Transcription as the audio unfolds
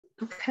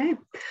Okay,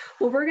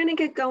 well, we're going to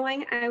get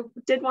going. I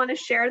did want to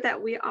share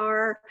that we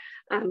are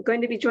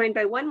going to be joined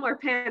by one more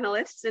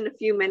panelist in a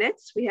few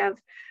minutes. We have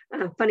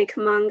Funny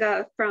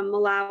Kamanga from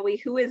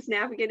Malawi, who is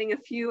navigating a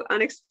few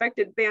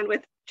unexpected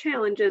bandwidth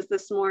challenges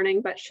this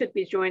morning, but should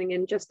be joining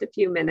in just a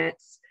few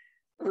minutes.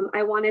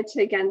 I wanted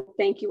to again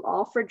thank you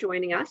all for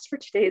joining us for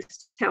today's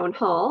town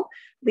hall,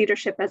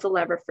 Leadership as a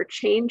Lever for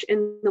Change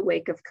in the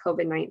Wake of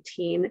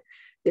COVID-19.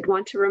 Did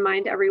want to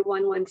remind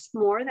everyone once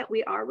more that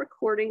we are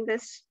recording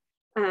this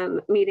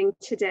meeting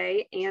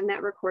today, and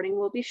that recording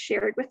will be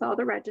shared with all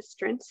the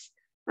registrants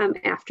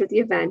after the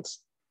event.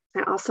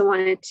 I also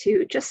wanted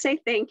to just say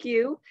thank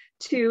you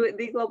to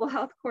the Global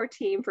Health Core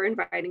team for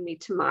inviting me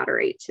to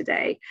moderate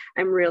today.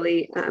 I'm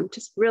really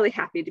just really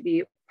happy to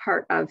be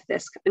part of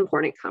this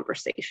important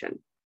conversation.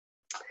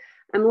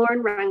 I'm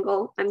Lauren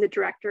Rengel. I'm the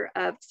Director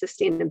of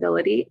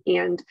Sustainability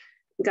and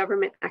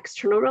Government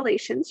External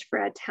Relations for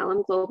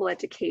Adtalem Global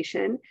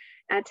Education.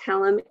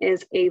 Adtalem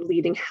is a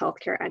leading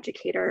healthcare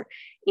educator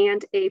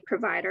and a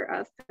provider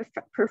of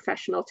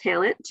professional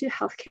talent to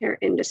healthcare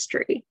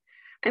industry.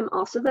 I'm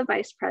also the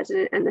Vice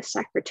President and the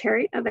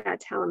Secretary of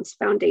Adtalem's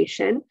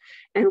Foundation,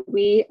 and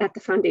we at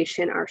the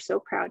Foundation are so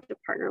proud to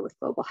partner with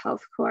Global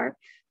Health Core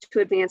to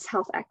advance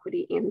health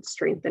equity and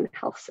strengthen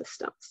health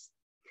systems.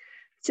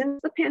 Since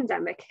the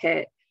pandemic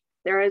hit,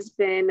 there has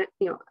been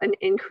an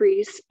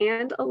increase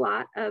and a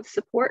lot of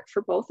support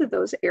for both of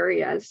those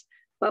areas.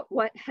 But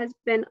what has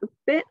been a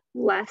bit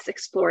less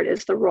explored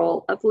is the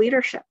role of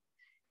leadership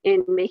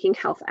in making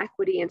health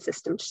equity and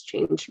systems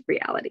change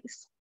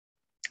realities.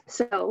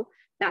 So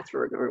that's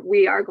what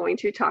we are going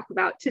to talk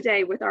about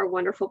today with our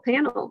wonderful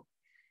panel.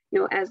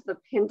 As the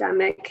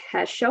pandemic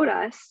has showed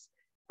us,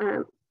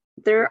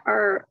 there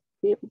are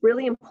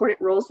really important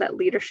roles that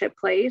leadership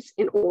plays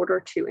in order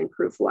to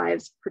improve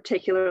lives,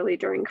 particularly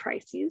during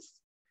crises.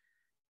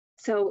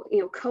 So,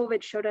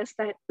 COVID showed us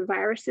that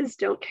viruses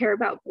don't care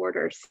about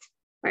borders.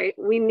 Right?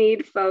 We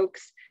need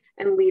folks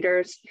and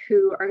leaders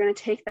who are going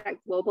to take that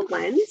global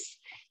lens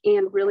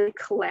and really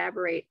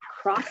collaborate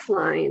across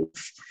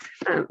lines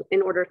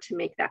in order to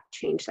make that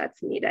change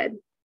that's needed.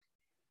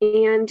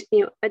 And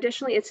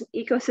additionally, it's an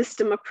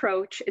ecosystem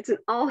approach. It's an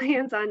all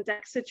hands on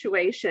deck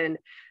situation.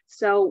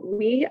 So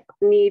we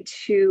need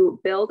to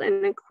build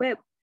and equip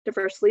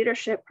diverse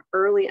leadership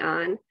early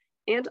on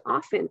and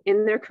often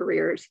in their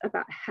careers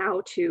about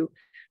how to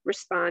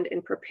respond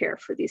and prepare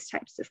for these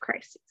types of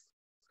crises.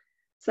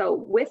 So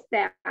with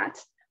that,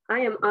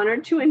 I am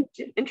honored to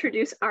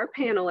introduce our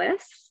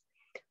panelists.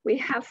 We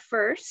have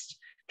first,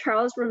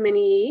 Charles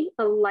Romini,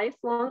 a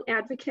lifelong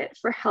advocate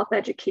for health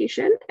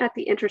education at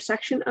the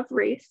intersection of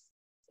race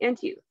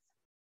and youth.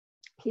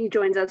 He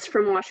joins us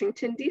from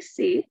Washington,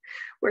 D.C.,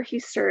 where he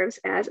serves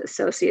as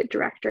Associate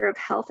Director of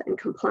Health and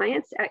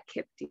Compliance at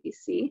KIP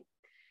DC.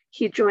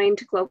 He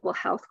joined Global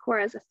Health Core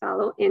as a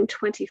fellow in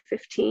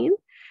 2015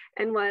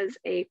 and was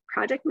a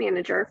project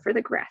manager for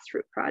the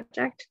Grassroots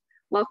Project.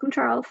 Welcome,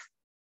 Charles.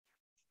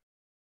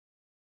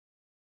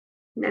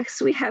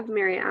 Next, we have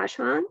Mary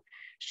Ajman.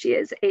 She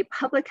is a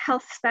public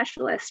health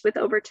specialist with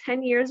over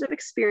 10 years of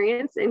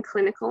experience in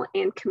clinical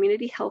and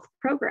community health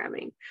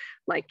programming.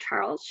 Like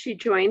Charles, she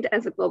joined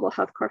as a Global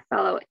Health Core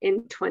Fellow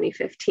in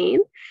 2015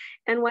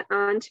 and went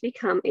on to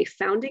become a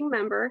founding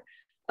member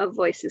of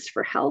Voices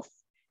for Health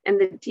and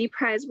the D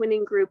Prize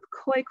winning group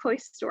Koi Koi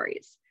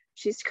Stories.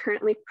 She's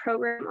currently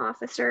Program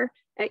Officer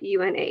at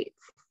UNAIDS.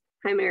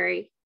 Hi,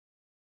 Mary.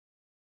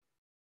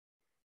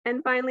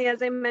 And finally,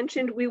 as I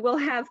mentioned, we will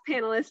have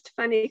panelist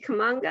Funny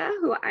Kamanga,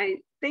 who I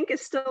think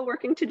is still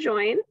working to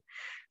join.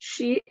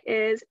 She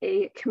is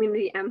a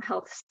community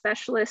health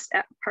specialist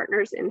at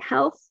Partners in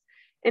Health,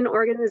 an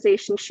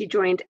organization she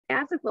joined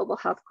as a Global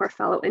Health Core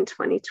Fellow in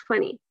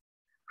 2020.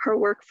 Her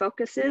work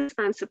focuses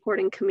on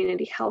supporting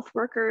community health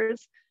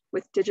workers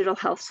with digital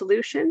health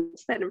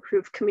solutions that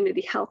improve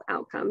community health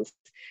outcomes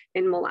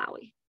in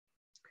Malawi.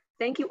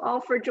 Thank you all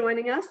for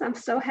joining us. I'm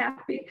so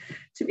happy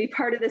to be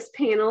part of this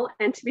panel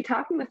and to be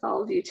talking with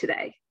all of you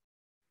today.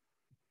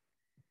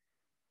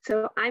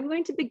 So I'm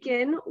going to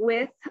begin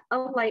with a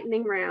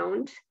lightning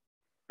round.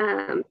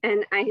 And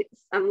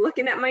I'm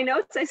looking at my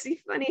notes. I see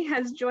Funny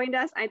has joined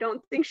us. I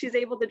don't think she's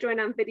able to join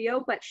on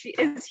video, but she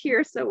is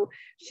here. So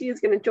she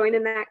is going to join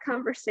in that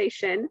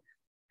conversation.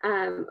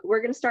 We're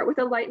going to start with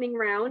a lightning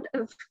round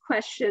of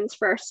questions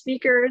for our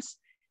speakers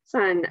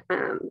on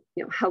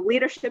how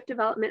leadership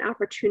development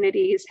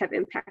opportunities have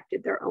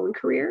impacted their own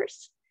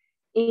careers.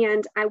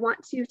 And I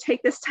want to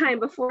take this time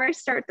before I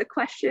start the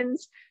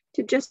questions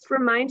to just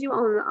remind you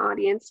all in the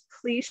audience,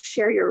 please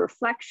share your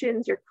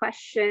reflections, your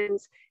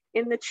questions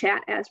in the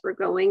chat as we're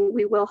going.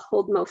 We will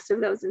hold most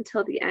of those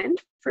until the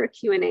end for a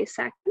Q&A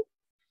section,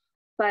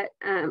 but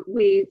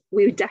we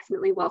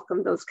definitely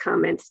welcome those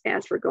comments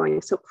as we're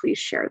going, so please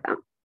share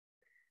them.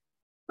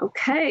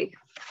 Okay.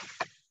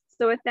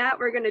 So with that,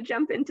 we're going to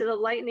jump into the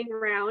lightning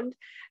round.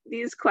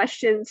 These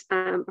questions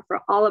for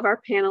all of our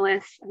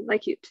panelists. I'd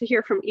like you to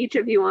hear from each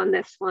of you on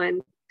this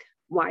one.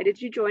 Why did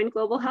you join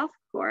Global Health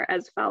Core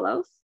as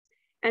fellows?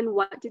 And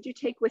what did you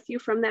take with you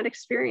from that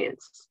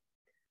experience?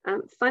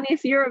 Funny,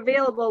 if you're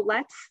available,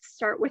 let's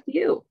start with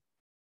you.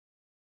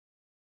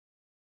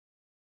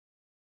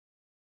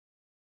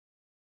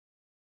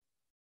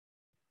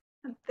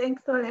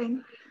 Thanks,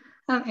 Lauren.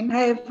 And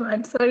hi,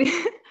 everyone. Sorry,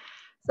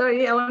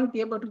 sorry, I won't be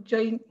able to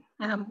join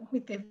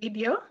with the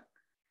video.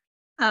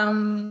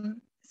 I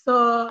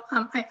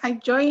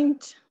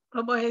joined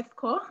Global Health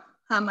Corps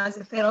as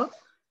a fellow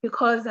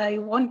because I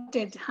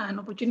wanted an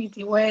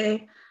opportunity where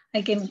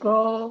I can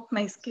grow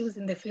my skills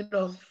in the field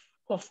of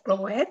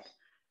global health.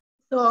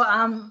 So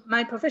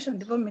my professional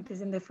development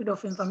is in the field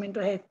of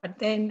environmental health, but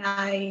then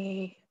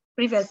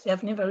previously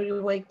I've never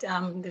really worked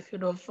in the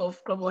field of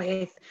global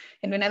health.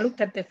 And when I looked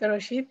at the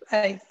fellowship,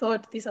 I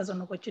thought this was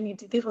an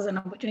opportunity. This was an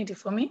opportunity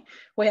for me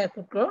where I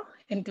could grow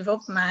and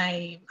develop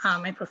my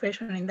my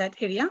profession in that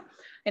area.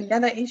 And the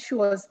other issue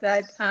was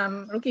that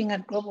looking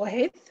at global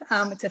health,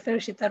 it's a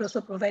fellowship that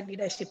also provides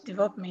leadership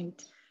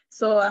development.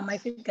 So I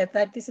figured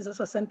that this is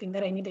also something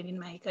that I needed in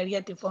my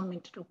career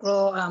development to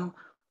grow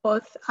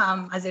both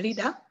as a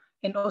leader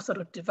and also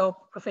to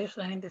develop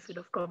professionally in the field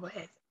of global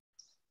health.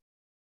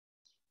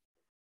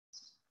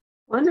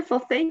 Wonderful,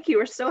 thank you.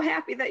 We're so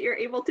happy that you're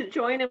able to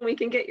join and we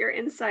can get your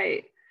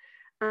insight.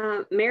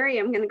 Mary,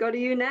 I'm going to go to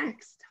you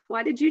next.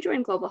 Why did you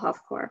join Global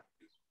Health Corps?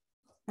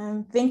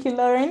 Thank you,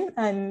 Lauren,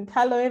 and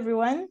hello,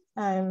 everyone.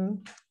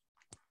 I'm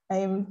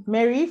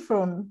Mary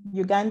from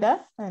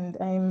Uganda, and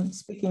I'm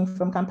speaking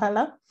from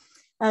Kampala.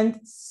 And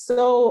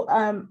so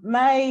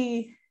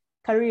my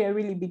career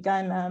really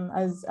began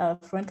as a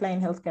frontline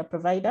healthcare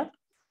provider.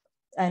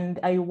 And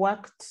I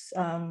worked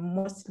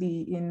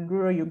mostly in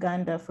rural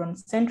Uganda, from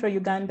central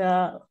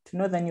Uganda to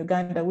northern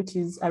Uganda, which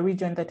is a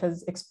region that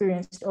has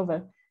experienced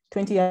over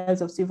 20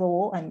 years of civil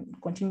war and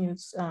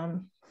continues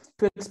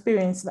to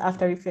experience the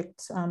after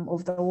effects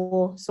of the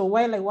war. So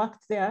while I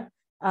worked there,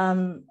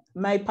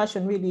 my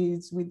passion really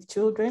is with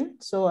children.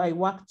 So I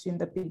worked in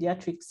the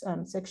pediatrics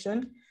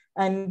section,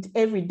 and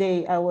every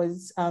day I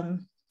was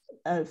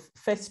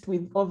faced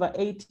with over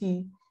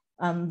 80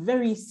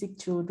 very sick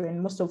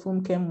children, most of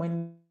whom came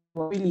when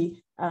were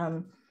really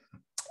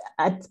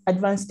at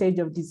advanced stage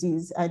of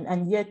disease,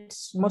 and yet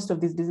most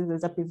of these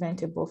diseases are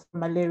preventable, from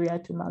malaria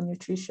to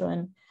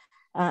malnutrition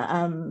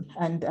and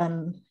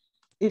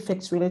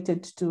effects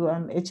related to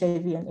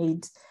HIV and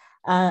AIDS.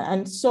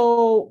 And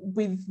so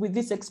with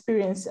this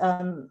experience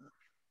and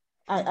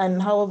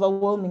how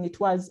overwhelming it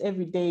was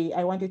every day,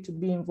 I wanted to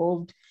be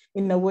involved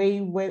in a way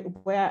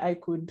where I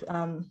could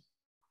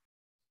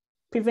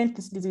prevent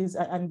this disease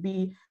and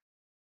be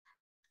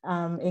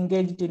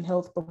engaged in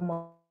health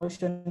promotion,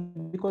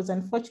 because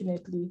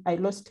unfortunately I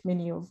lost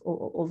many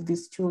of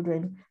these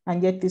children,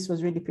 and yet this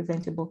was really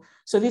preventable.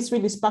 So this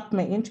really sparked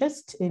my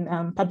interest in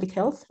public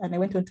health, and I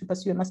went on to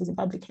pursue a master's in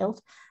public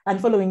health.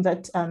 And following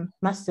that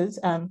master's,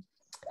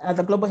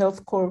 the Global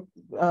Health Corps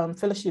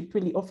Fellowship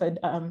really offered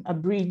a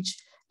bridge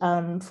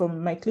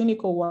from my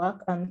clinical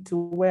work to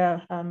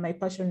where my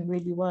passion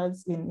really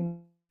was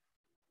in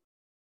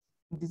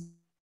disease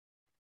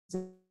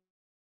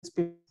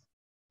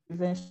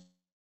prevention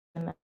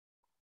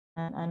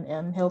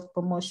and health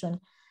promotion,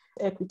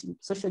 equity,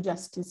 social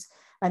justice,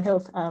 and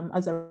health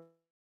as a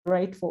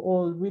right for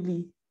all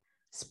really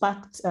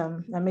sparked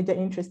a major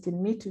interest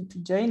in me to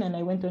join. And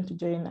I went on to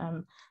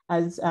join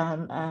as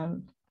a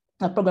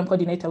program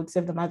coordinator with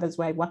Save the Mothers,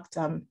 where I worked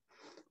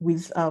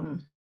with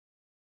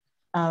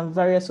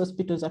various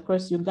hospitals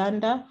across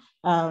Uganda,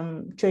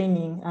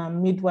 training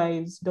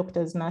midwives,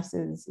 doctors,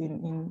 nurses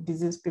in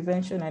disease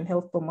prevention and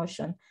health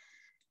promotion.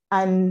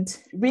 And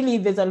really,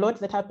 there's a lot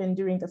that happened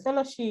during the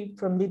fellowship,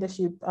 from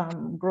leadership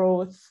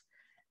growth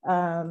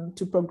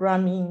to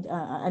programming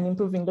and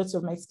improving lots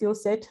of my skill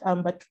set.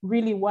 But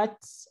really what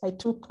I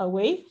took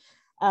away,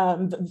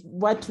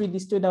 what really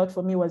stood out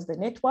for me was the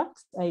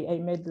networks.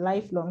 I made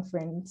lifelong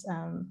friends.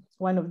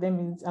 One of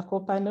them is a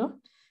co-panel,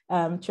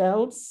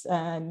 Charles,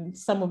 and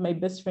some of my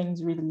best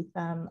friends really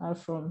are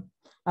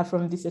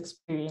from this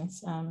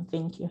experience.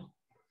 Thank you.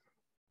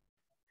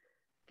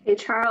 Okay,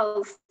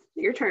 Charles,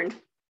 your turn.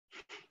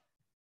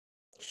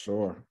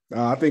 Sure.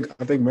 I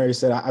think Mary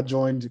said I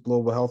joined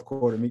Global Health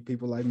Corps to meet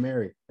people like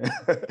Mary.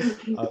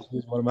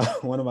 She's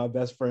one of my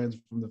best friends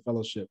from the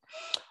fellowship.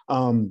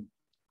 And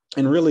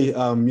really,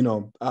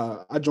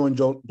 I joined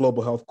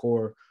Global Health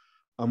Corps.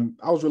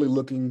 I was really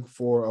looking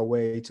for a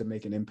way to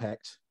make an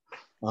impact.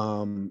 A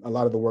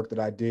lot of the work that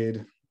I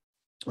did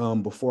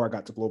before I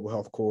got to Global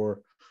Health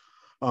Corps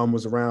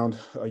was around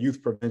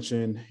youth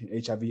prevention,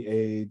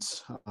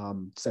 HIV/AIDS,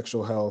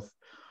 sexual health.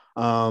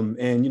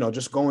 And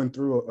just going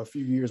through a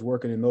few years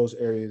working in those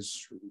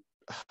areas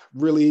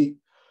really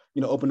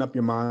open up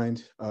your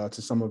mind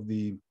to some of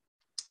the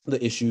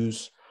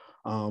issues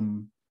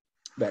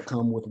that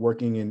come with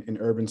working in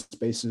urban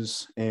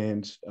spaces.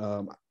 And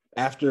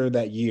after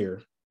that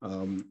year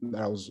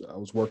I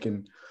was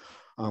working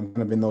kind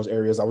of in those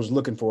areas, I was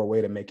looking for a way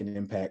to make an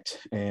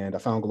impact, and I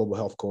found Global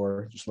Health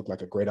Corps. Just looked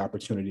like a great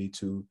opportunity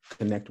to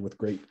connect with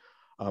great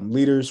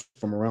leaders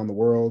from around the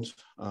world,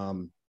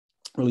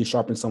 really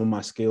sharpen some of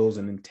my skills,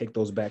 and then take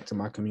those back to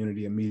my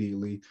community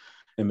immediately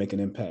and make an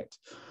impact.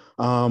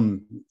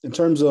 In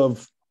terms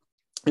of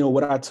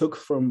what I took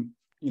from,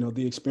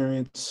 the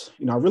experience,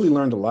 I really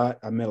learned a lot.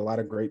 I met a lot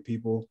of great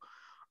people.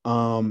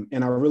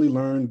 And I really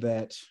learned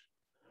that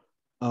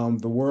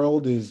the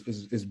world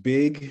is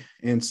big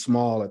and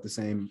small at the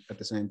same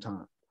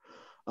time.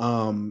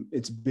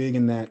 It's big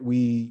in that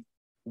we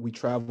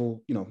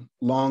travel,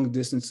 long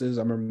distances.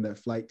 I remember that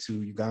flight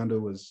to Uganda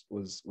was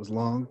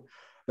long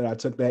that I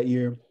took that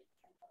year,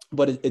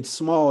 but it's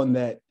small in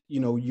that,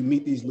 you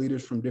meet these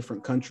leaders from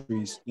different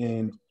countries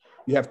and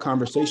you have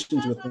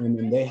conversations with them,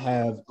 and they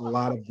have a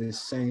lot of the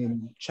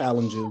same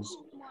challenges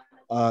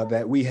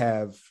that we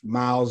have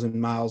miles and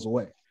miles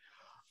away.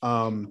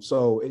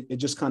 So it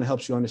just kind of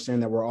helps you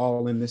understand that we're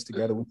all in this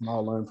together. We can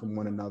all learn from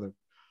one another.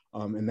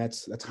 And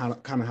that's kind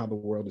of how the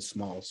world is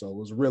small. So it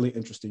was a really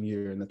interesting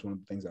year. And that's one of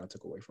the things that I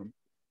took away from it.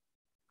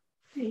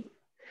 Great.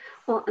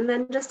 Well, and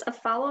then just a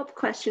follow-up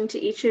question to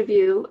each of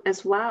you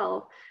as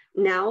well.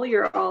 Now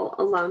you're all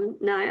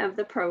alumni of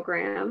the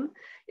program.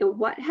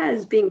 What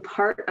has being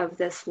part of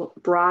this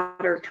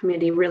broader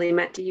community really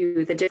meant to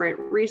you, the different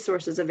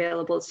resources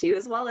available to you,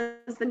 as well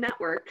as the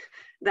network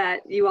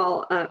that you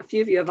all, a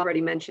few of you have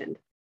already mentioned?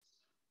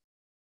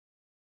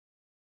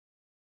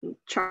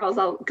 Charles,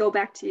 I'll go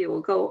back to you.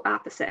 We'll go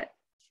opposite.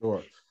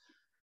 Sure.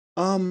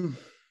 Being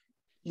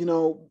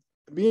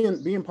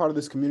part of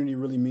this community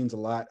really means a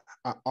lot.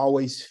 I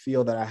always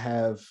feel that I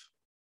have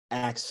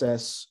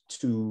access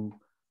to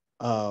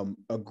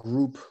a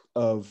group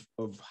of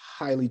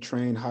highly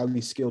trained,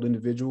 highly skilled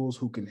individuals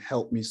who can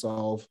help me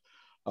solve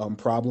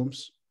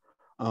problems.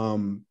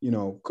 In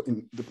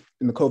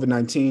the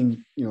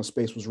COVID-19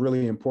 space was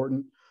really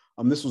important.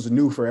 This was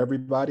new for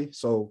everybody,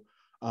 so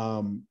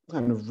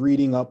kind of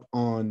reading up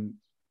on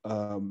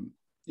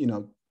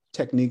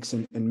techniques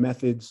and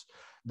methods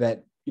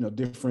that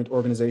different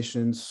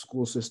organizations,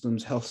 school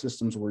systems, health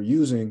systems were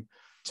using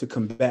to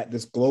combat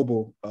this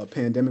global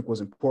pandemic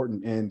was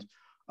important. And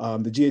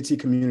the GAT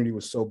community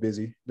was so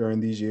busy during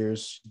these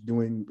years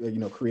doing,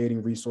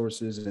 creating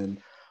resources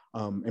and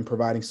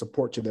providing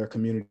support to their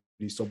community.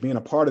 So being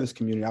a part of this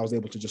community, I was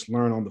able to just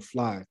learn on the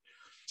fly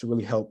to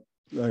really help,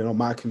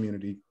 my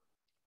community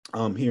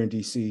here in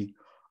DC,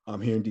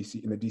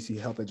 in the DC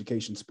health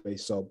education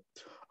space. So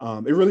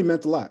it really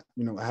meant a lot.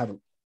 I have a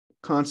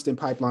constant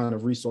pipeline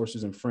of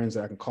resources and friends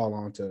that I can call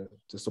on to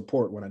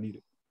support when I need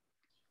it.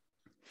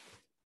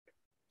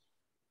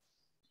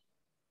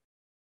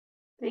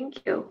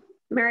 Thank you.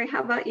 Mary,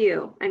 how about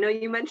you? I know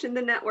you mentioned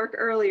the network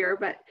earlier,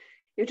 but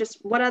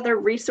what other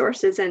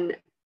resources and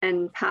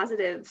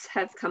positives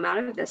have come out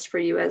of this for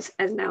you as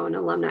now an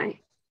alumni?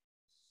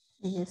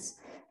 Yes.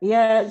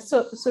 Yeah,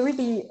 so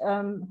really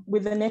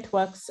with the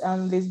networks,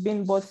 there's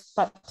been both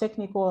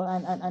technical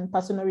and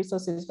personal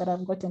resources that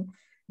I've gotten.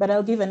 But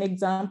I'll give an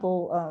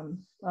example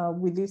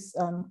with this,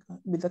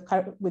 with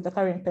the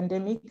current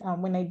pandemic.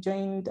 When I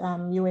joined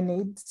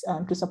UNAIDS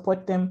to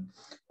support them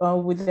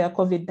with their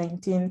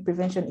COVID-19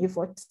 prevention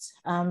efforts,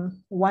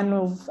 one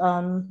of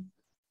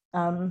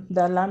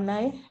the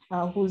alumni,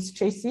 who's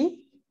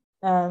Tracy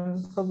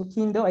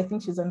Kobukindo, I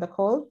think she's on the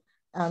call.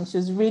 She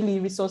was really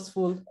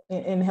resourceful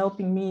in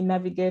helping me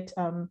navigate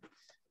the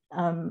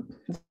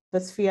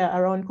sphere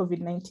around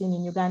COVID-19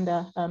 in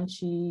Uganda.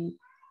 She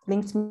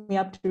linked me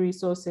up to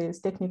resources,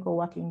 technical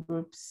working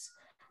groups,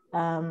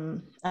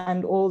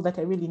 and all that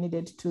I really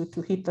needed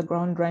to hit the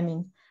ground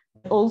running.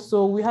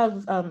 Also, we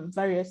have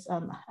various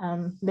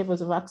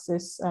levels of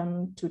access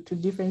to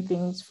different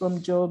things,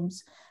 from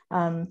jobs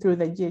through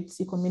the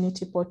GHC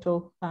community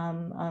portal,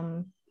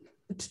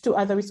 to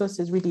other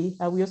resources really.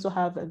 We also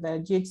have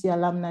the GHC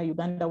Alumni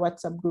Uganda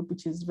WhatsApp group,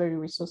 which is very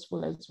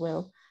resourceful as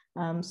well.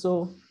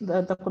 So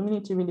the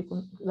community really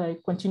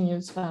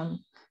continues to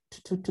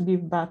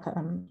give back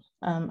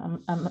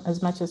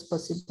as much as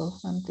possible.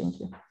 Thank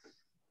you.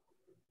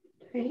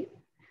 Great.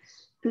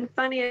 And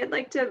Fanny, I'd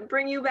like to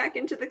bring you back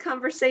into the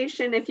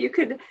conversation. If you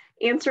could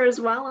answer as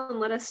well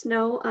and let us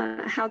know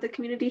how the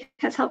community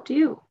has helped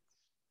you.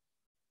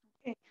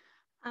 Okay.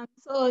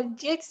 So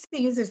GHC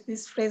uses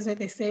this phrase where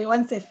they say,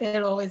 once a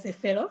fellow, always a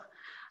fellow.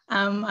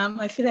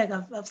 I feel like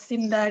I've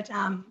seen that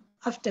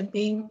after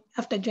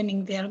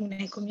joining the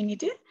alumni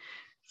community.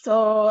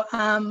 So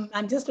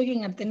I'm just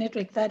looking at the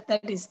network that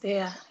is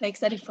there, like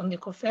starting from the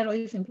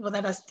co-fellows and people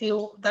that are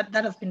still, that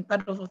have been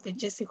part of the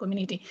GHC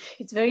community.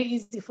 It's very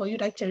easy for you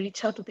to actually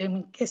reach out to them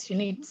in case you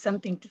need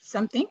something.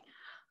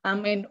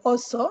 And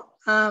also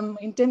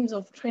in terms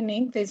of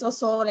training, there's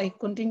also like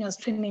continuous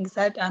trainings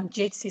that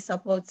GHC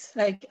supports.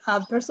 Like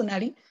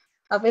personally,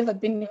 I've ever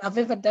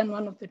done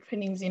one of the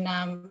trainings in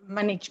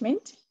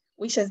management,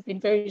 which has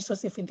been very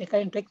resourceful in the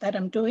current work that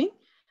I'm doing.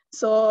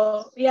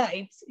 So yeah,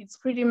 it's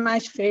pretty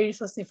much very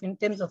resourceful in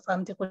terms of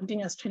the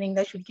continuous training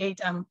that you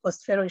get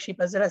post-fellowship,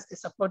 as well as the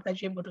support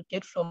that you're able to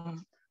get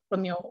from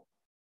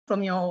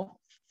your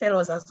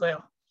fellows as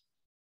well.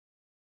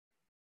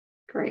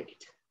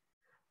 Great.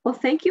 Well,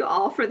 thank you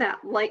all for that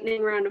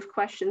lightning round of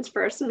questions.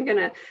 First, I'm going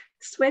to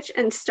switch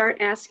and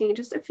start asking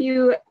just a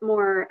few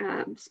more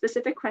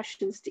specific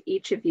questions to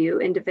each of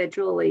you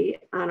individually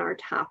on our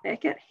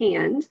topic at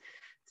hand.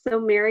 So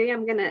Mary,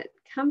 I'm going to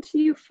come to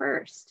you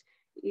first.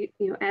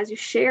 as you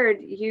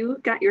shared, you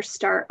got your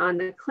start on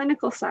the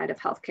clinical side of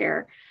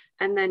healthcare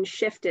and then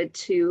shifted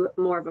to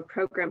more of a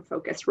program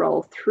focused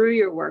role through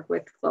your work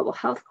with Global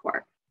Health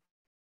Corps.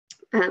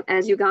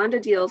 As Uganda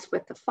deals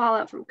with the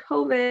fallout from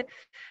COVID,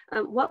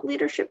 what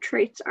leadership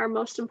traits are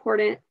most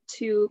important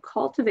to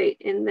cultivate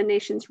in the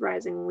nation's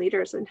rising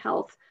leaders in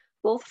health,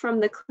 both from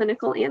the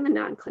clinical and the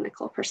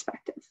non-clinical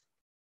perspective?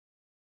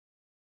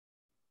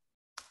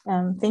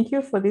 Thank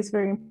you for this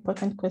very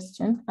important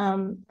question.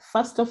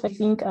 First off, I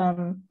think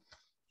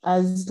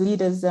as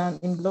leaders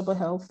in global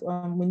health,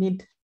 we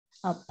need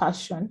a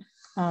passion.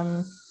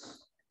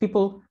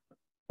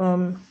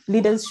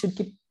 Leaders should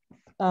keep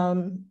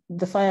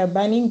the fire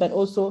burning, but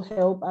also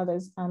help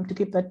others to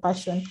keep that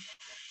passion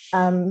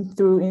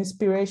through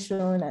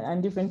inspiration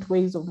and different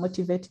ways of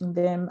motivating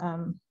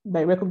them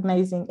by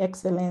recognizing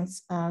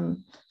excellence.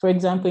 For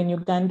example, in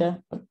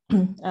Uganda,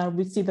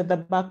 we see that the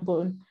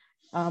backbone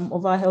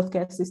of our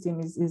healthcare system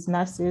is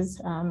nurses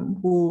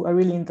who are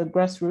really in the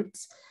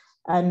grassroots,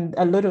 and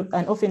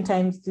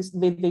oftentimes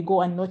they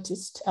go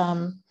unnoticed,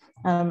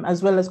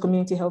 as well as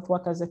community health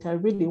workers that are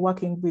really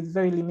working with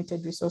very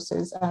limited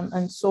resources,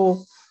 and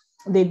so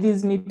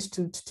these need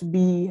to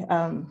be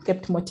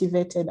kept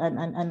motivated,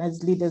 and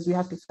as leaders we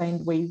have to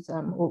find ways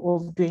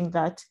of doing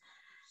that.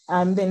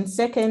 Then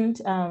second,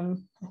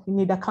 we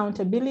need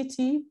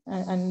accountability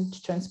and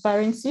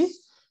transparency.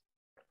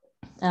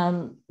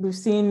 We've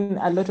seen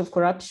a lot of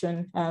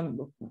corruption.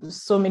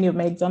 So many of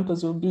my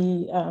examples will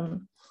be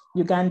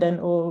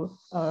Ugandan or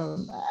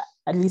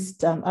at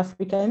least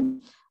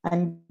African.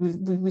 And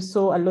we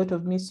saw a lot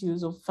of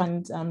misuse of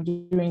funds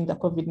during the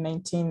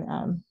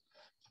COVID-19.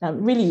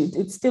 Really,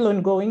 it's still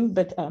ongoing,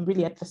 but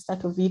really at the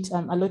start of it,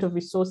 a lot of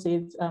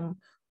resources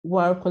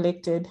were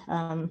collected,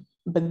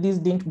 but these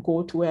didn't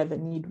go to where the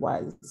need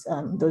was.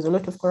 There was a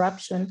lot of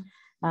corruption.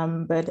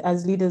 But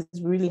as leaders,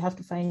 we really have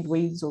to find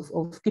ways of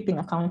keeping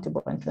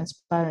accountable and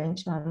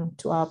transparent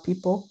to our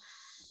people.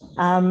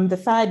 The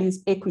third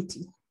is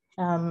equity.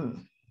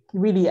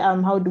 Really,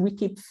 how do we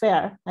keep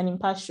fair and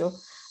impartial?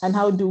 And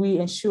how do we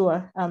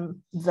ensure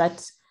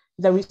that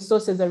the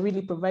resources are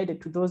really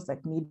provided to those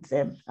that need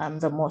them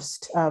the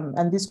most?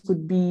 And this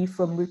could be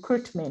from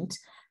recruitment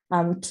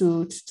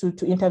to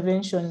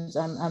interventions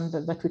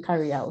that we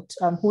carry out.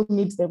 Who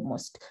needs them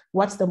most?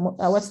 What's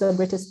the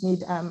greatest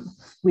need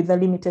with the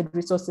limited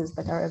resources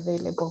that are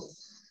available?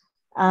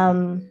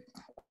 And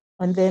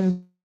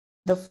then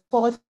the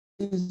fourth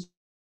is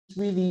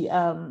really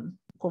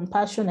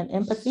compassion and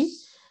empathy.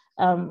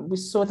 We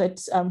saw that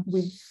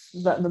with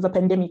the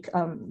pandemic,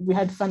 we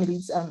had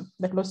families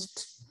that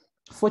lost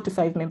 4 to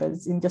 5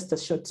 members in just a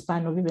short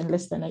span of even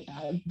less than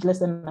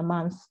a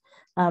month.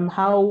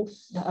 How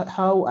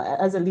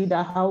as a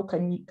leader, how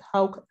can you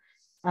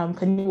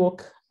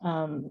walk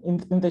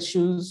in the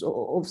shoes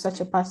of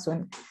such a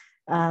person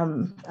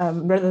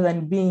rather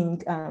than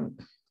being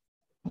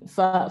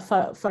far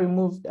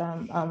removed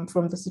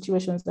from the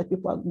situations that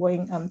people are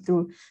going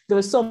through? There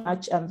was so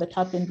much that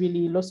happened,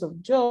 really, loss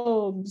of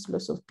jobs,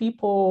 loss of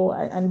people,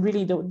 and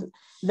really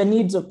the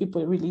needs of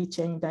people really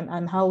changed.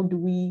 And how do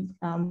we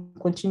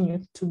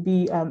continue to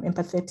be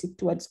empathetic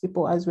towards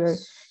people as we're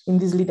in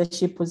these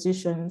leadership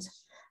positions?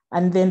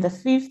 And then the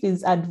fifth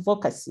is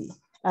advocacy.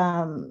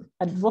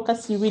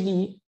 Advocacy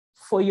really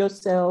for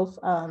yourself,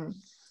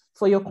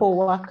 for your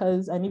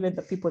co-workers, and even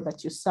the people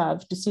that you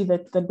serve, to see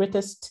that the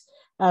greatest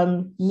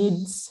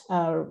needs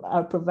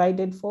are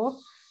provided for,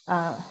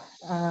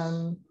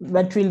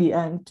 but really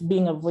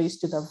being a voice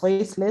to the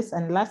voiceless.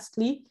 And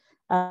lastly,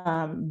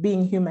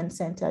 being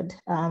human-centered.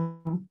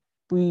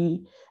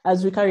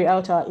 As we carry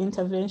out our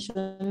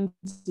interventions,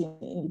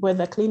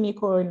 whether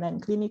clinical or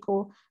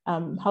non-clinical,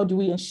 how do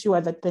we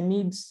ensure that the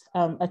needs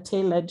are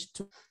tailored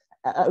to,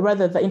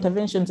 the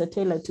interventions are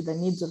tailored to the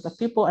needs of the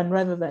people, and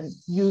rather than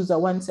use a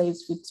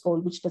one-size-fits-all,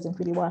 which doesn't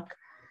really work.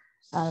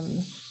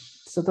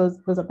 So those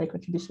are my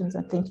contributions,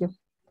 and thank you.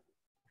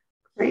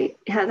 Great.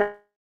 Yeah,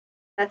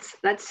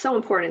 that's so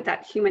important,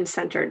 that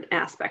human-centered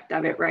aspect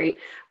of it, right?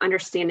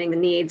 Understanding the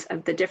needs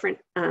of the different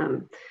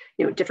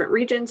different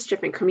regions,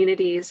 different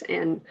communities,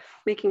 and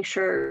making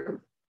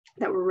sure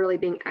that we're really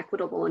being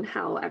equitable in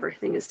how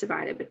everything is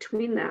divided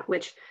between that,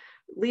 which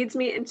leads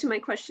me into my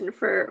question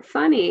for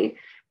Funny.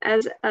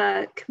 As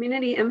a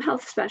community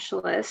health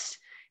specialist,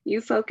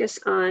 you focus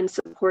on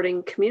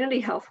supporting community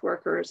health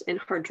workers in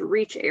hard to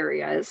reach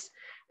areas,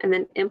 and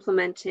then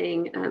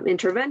implementing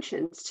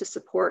interventions to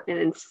support and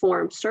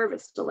inform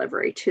service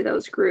delivery to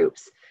those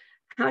groups.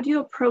 How do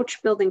you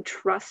approach building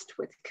trust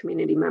with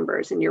community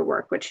members in your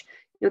work, which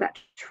that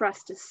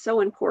trust is so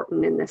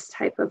important in this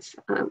type of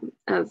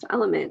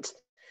element?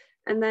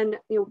 And then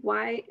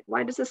why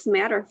does this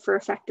matter for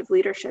effective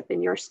leadership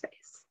in your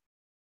space?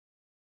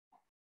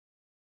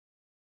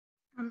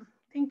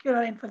 Thank you,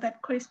 Lauren, for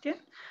that question.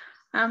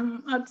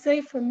 I'd say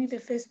for me, the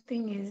first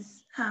thing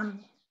is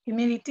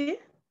humility,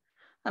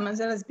 as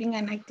well as being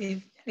an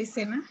active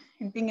listener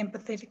and being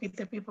empathetic with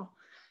the people.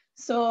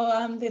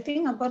 So the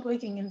thing about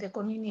working in the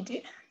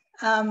community,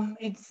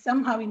 it's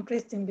somehow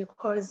interesting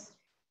because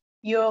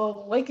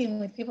you're working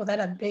with people that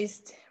are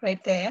based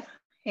right there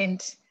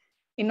And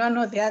in one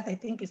or the other, I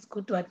think it's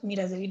good to admit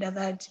as a leader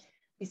that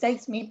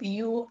besides maybe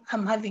you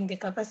having the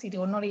capacity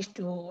or knowledge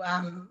to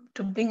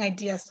bring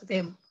ideas to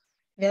them,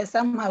 they're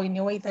somehow in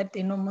a way that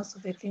they know most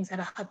of the things that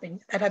happen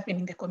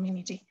in the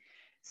community.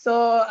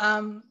 So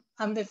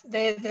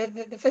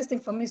the first thing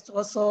for me is to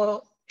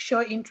also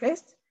show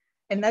interest,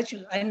 and that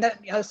you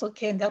also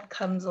care in the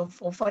outcomes of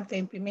what they're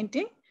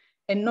implementing,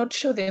 and not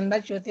show them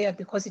that you're there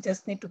because it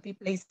just need to be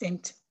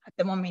pleasant at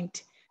the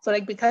moment. So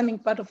like becoming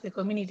part of the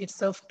community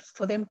itself,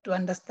 for them to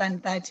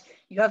understand that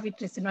you have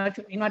interest in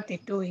what they're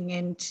doing,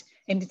 and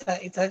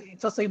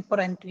it's also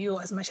important to you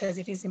as much as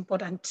it is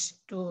important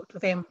to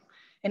them.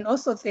 And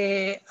also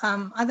the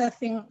other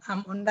thing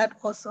on that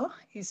also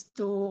is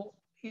to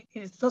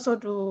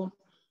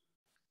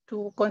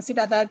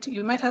consider that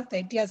you might have the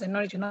ideas and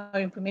knowledge, you're not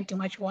implementing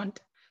what you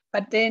want,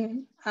 but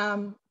then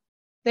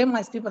them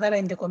as people that are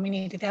in the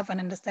community, they have an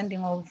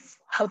understanding of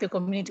how the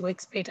community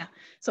works better.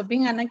 So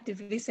being an active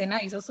listener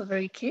is also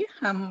very key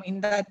in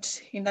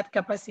that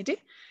capacity.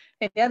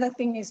 And the other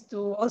thing is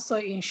to also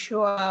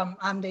ensure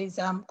there is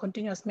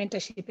continuous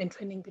mentorship and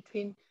training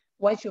between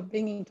what you're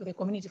bringing to the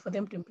community for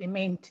them to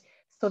implement,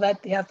 so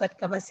that they have that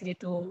capacity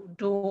to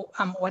do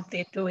what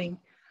they're doing.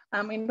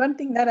 And one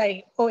thing that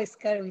I always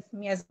carry with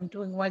me as I'm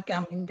doing work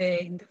in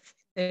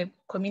the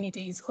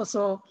community is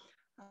also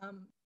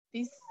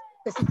this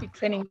specific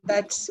training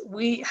that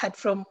we had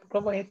from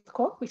Global Health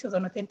Corps, which was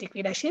on authentic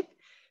leadership.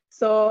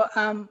 So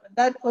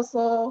that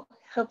also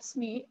helps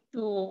me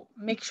to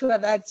make sure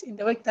that in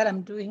the work that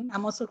I'm doing,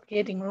 I'm also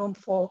creating room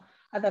for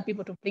other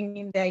people to bring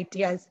in their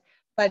ideas.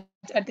 But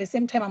at the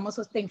same time, I'm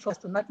also staying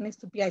focused on what needs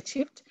to be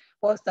achieved,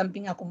 whilst I'm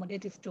being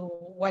accommodative to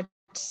what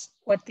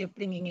they're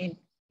bringing in.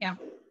 Yeah.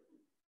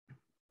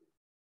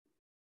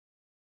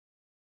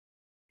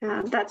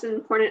 That's an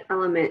important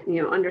element,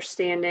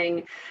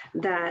 understanding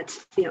that,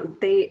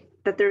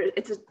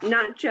 it's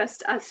not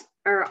just us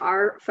or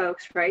our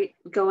folks, right,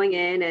 going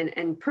in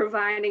and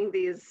providing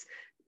these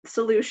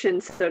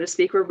solutions, so to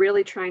speak. We're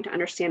really trying to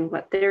understand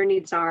what their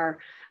needs are,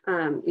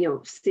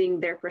 seeing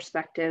their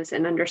perspectives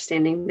and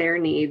understanding their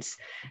needs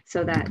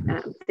so that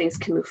things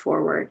can move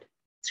forward.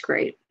 It's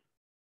great.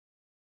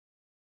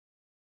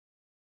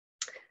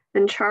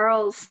 And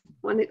Charles,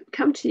 I want to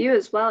come to you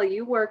as well.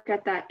 You work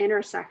at that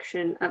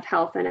intersection of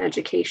health and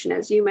education,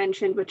 as you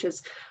mentioned, which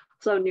is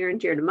so near and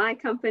dear to my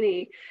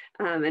company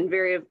and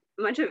very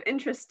much of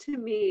interest to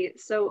me.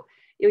 So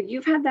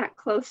you've had that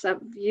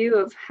close-up view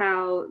of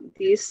how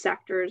these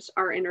sectors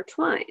are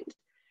intertwined,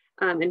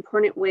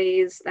 important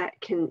ways that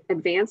can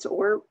advance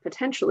or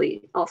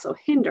potentially also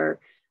hinder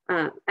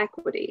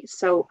equity.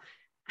 So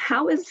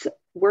how is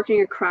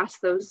working across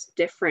those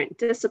different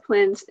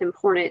disciplines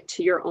important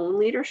to your own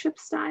leadership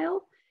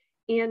style?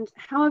 And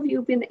how have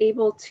you been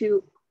able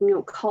to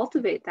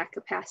cultivate that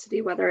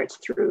capacity, whether it's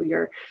through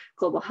your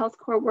Global Health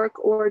Corps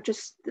work or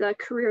just the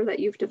career that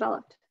you've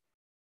developed?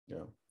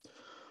 Yeah,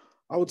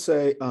 I would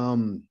say,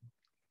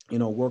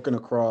 working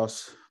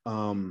across,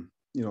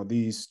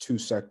 these two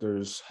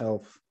sectors,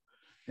 health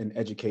and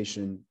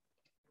education,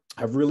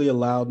 have really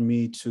allowed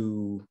me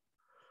to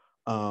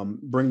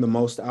bring the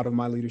most out of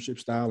my leadership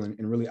style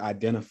and really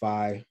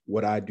identify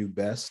what I do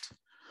best.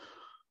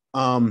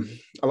 A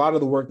lot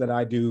of the work that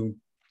I do,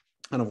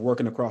 kind of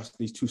working across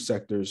these two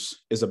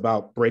sectors, is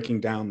about breaking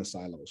down the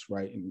silos,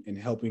 right? And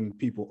helping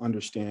people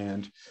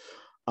understand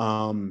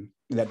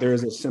that there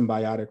is a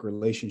symbiotic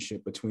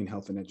relationship between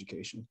health and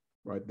education,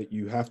 right? That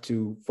you have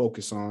to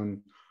focus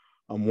on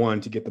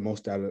one to get the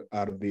most out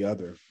of the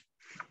other.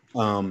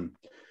 I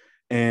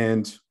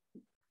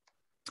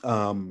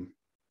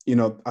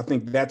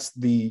think that's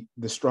the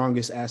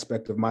strongest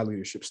aspect of my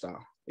leadership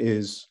style,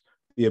 is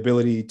the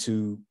ability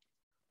to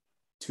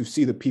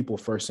see the people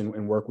first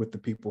and work with the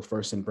people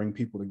first and bring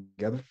people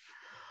together.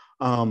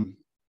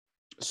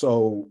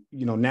 So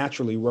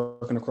naturally,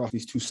 working across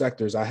these two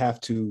sectors, I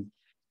have to,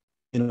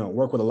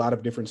 work with a lot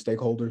of different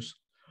stakeholders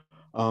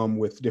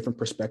with different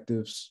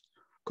perspectives.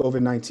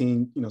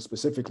 COVID-19,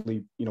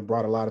 specifically,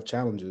 brought a lot of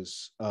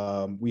challenges.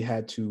 We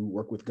had to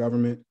work with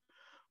government.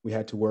 We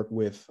had to work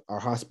with our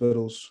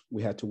hospitals.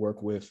 We had to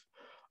work with,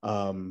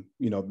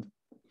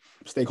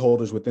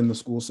 stakeholders within the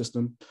school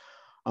system.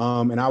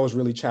 And I was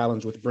really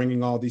challenged with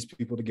bringing all these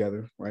people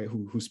together, right,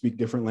 who speak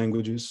different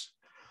languages,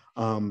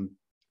 and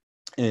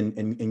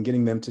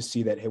getting them to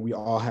see that, hey, we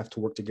all have to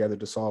work together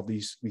to solve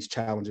these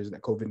challenges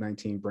that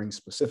COVID-19 brings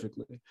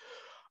specifically.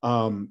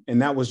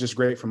 And that was just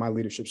great for my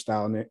leadership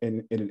style.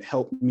 And it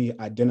helped me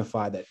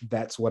identify that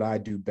that's what I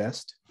do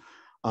best.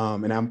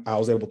 And I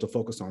was able to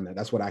focus on that.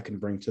 That's what I can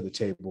bring to the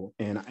table.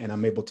 And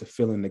I'm able to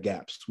fill in the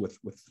gaps with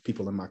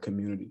people in my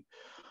community.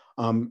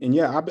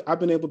 I've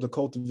been able to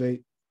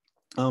cultivate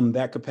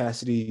that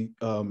capacity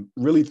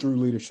really through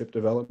leadership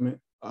development.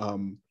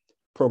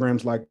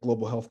 Programs like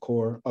Global Health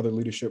Corps, other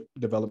leadership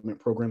development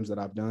programs that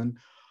I've done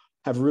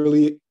have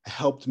really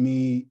helped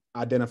me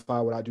identify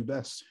what I do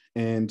best.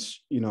 And,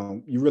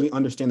 you really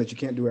understand that you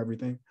can't do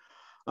everything.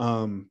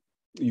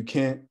 You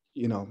can't,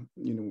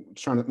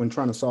 when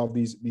trying to solve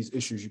these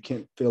issues, you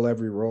can't fill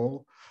every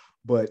role,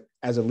 But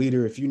as a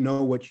leader, if you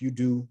know what you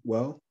do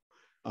well,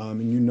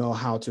 and you know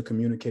how to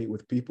communicate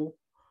with people,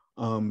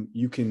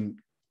 you can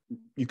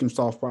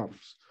solve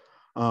problems.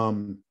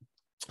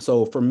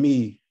 So for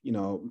me, you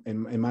know,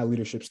 in my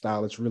leadership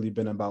style, it's really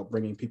been about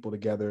bringing people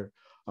together,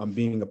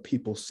 being a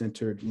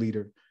people-centered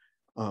leader,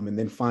 and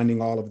then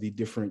finding all of the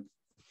different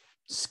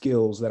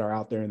skills that are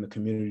out there in the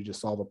community to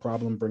solve a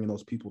problem, bringing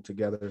those people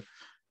together,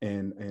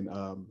 and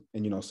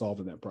you know,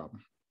 solving that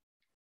problem.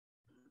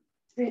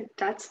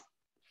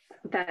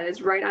 That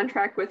is right on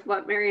track with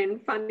what Mary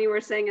and Funny were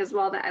saying as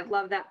well, that I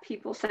love that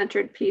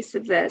people-centered piece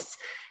of this.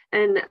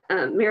 And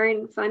Mary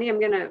and Funny,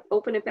 I'm going to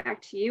open it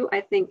back to you.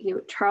 I think, you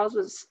know, Charles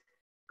was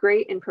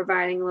great in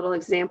providing a little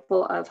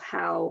example of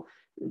how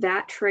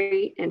that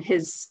trait and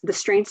the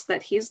strengths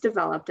that he's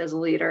developed as a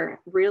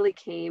leader really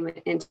came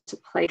into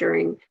play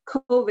during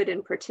COVID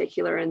in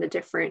particular, and the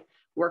different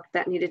work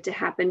that needed to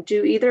happen.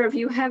 Do either of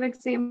you have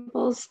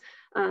examples,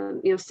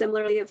 you know,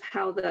 similarly of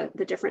how the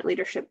different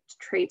leadership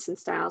traits and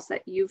styles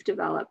that you've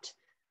developed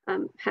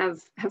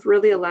have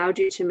really allowed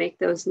you to make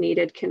those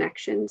needed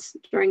connections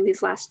during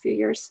these last few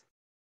years?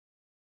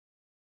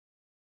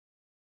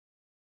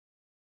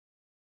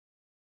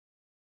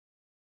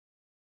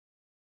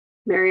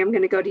 Mary, I'm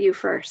going to go to you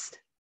first.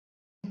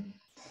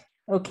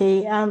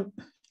 Okay,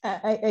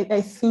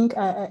 I think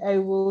I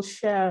will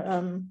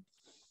share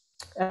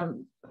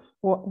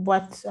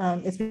what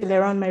especially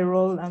around my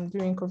role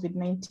during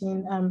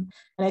COVID-19, and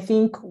I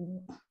think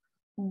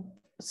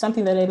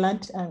something that I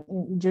learned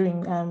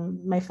during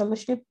my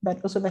fellowship,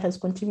 but also that has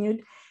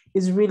continued,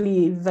 is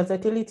really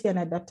versatility and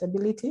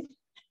adaptability.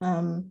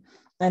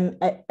 And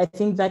I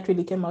think that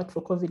really came out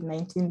for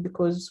COVID-19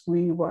 because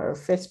we were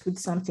faced with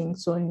something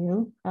so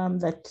new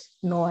that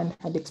no one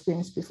had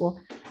experienced before.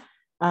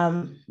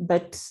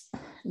 But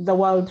the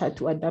world had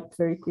to adapt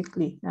very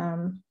quickly.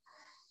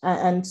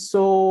 And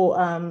so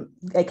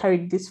I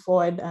carried this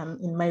forward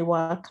in my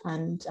work,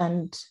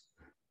 and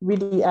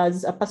really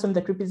as a person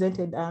that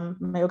represented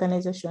my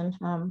organization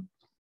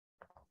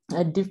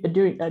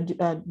during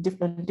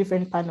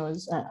different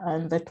panels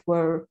and that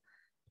were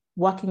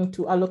working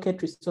to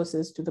allocate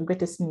resources to the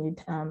greatest need.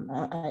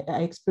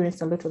 I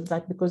experienced a lot of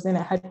that, because then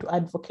I had to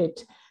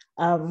advocate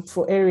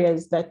for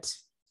areas that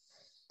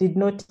did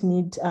not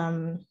need,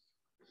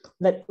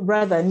 that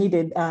rather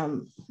needed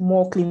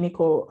more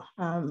clinical,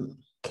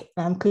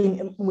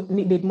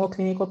 needed more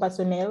clinical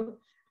personnel,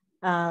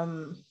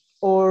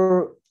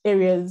 or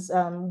areas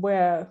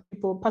where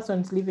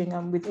persons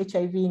living with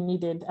HIV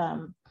needed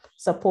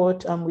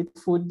support with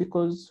food,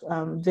 because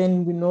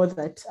then we know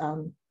that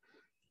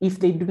if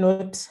they do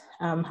not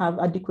have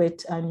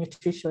adequate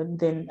nutrition,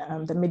 then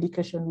the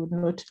medication would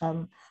not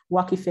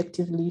work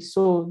effectively.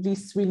 So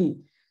this really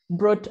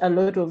brought a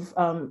lot of,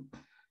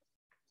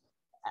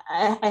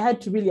 I had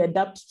to really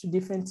adapt to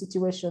different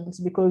situations,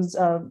 because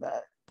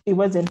it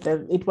wasn't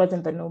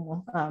the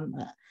normal.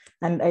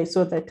 And I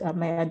saw that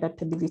my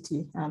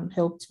adaptability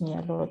helped me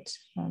a lot.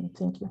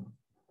 Thank you.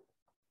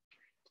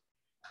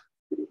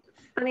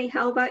 Funny,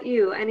 how about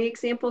you? Any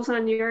examples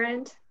on your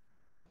end?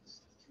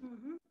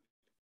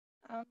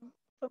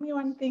 For me,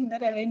 one thing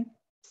that I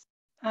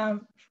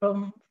learned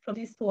from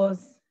this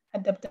was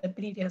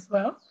adaptability as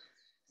well.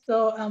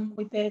 So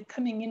with the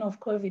coming in of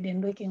COVID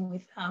and working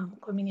with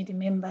community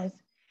members,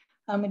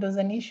 it was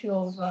an issue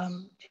of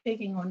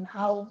checking on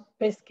how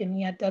best can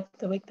we adapt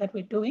the work that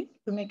we're doing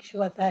to make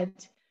sure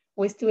that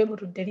we're still able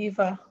to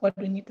deliver what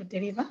we need to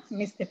deliver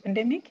amidst the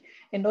pandemic,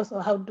 and also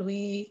how do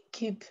we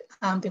keep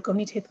the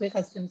community health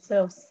workers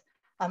themselves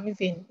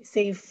even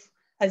safe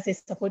as they're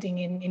supporting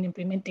in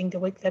implementing the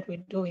work that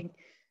we're doing.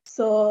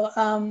 So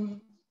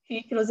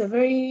it was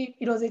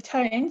a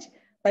challenge,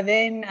 but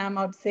then I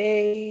would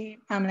say,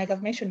 like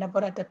I've mentioned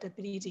about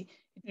adaptability,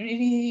 it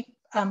really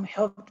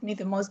helped me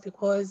the most,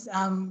 because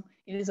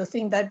it is a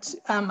thing that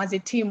as a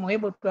team we're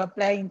able to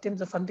apply in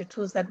terms of the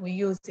tools that we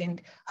use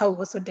and how we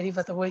also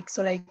deliver the work.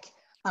 So like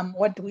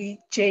what do we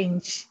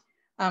change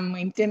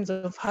in terms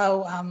of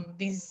how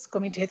these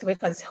community health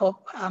workers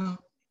help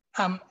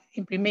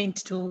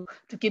implement to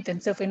keep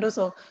themselves, and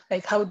also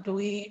like how do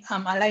we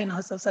align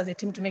ourselves as a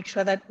team to make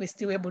sure that we're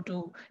still able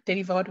to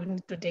deliver what we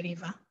need to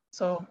deliver.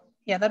 So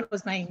yeah, that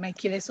was my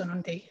key lesson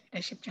on the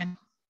leadership journey.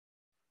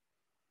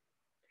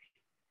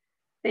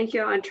 Thank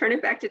you. I'll turn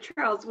it back to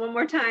Charles one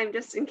more time,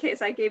 just in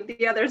case I gave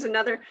the others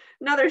another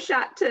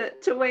shot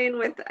to weigh in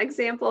with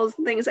examples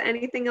and things.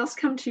 Anything else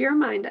come to your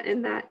mind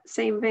in that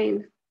same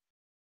vein?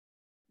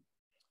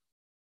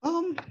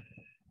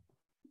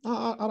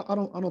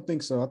 I don't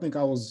think so. I think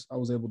I was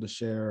able to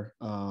share,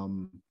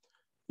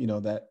 you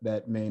know,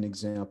 that main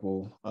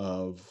example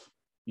of,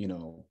 you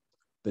know,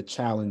 the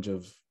challenge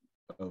of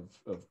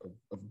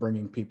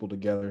bringing people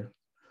together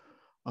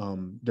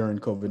during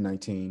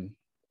COVID-19,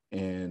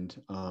 and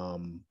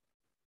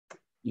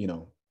you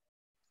know,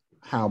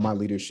 how my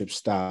leadership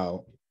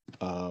style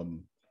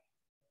kind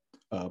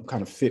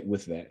of fit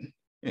with that,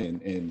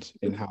 and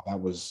how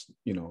that was,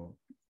 you know,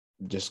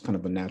 just kind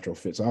of a natural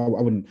fit. So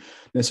I wouldn't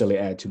necessarily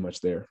add too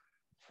much there.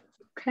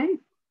 Okay.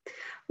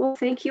 Well,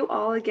 thank you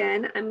all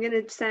again. I'm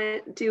going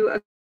to do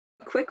a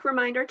quick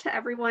reminder to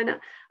everyone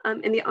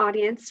in the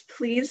audience,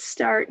 please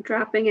start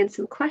dropping in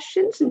some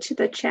questions into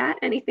the chat,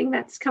 anything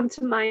that's come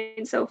to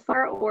mind so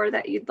far or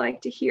that you'd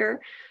like to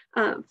hear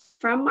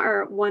from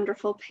our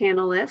wonderful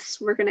panelists.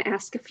 We're going to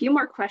ask a few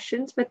more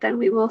questions, but then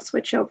we will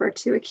switch over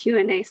to a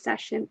Q&A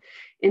session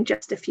in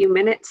just a few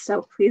minutes.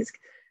 So please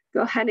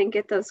go ahead and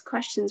get those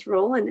questions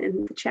rolling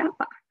in the chat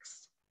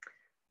box.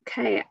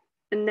 Okay,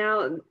 and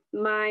now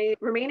my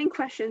remaining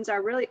questions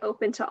are really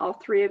open to all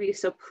three of you,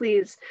 so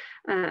please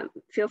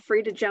feel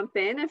free to jump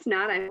in. If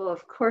not, I will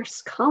of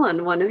course call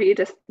on one of you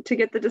to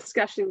get the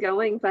discussion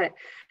going. But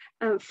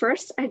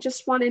first, I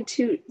just wanted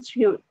to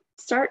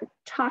start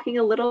talking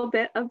a little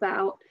bit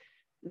about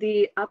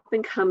the up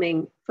and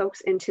coming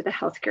folks into the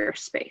healthcare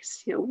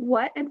space.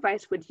 What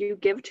advice would you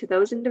give to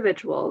those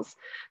individuals,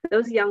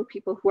 those young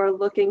people who are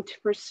looking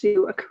to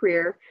pursue a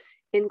career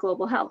in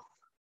global health?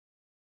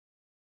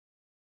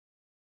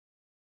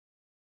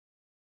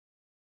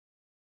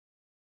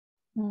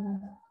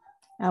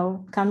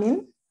 I'll come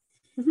in.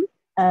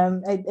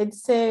 I'd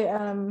say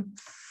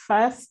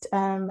first,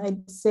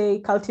 I'd say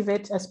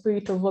cultivate a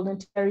spirit of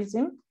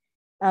volunteerism,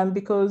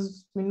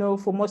 because we know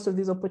for most of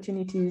these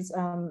opportunities,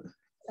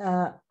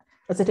 a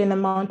certain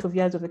amount of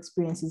years of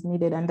experience is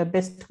needed, and the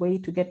best way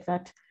to get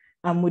that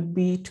would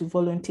be to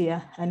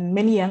volunteer. And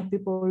many young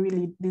people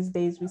really these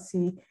days we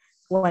see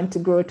want to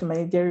grow to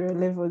managerial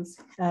levels,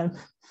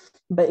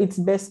 but it's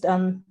best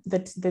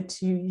that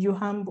you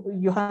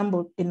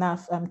humble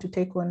enough to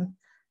take on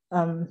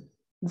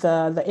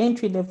the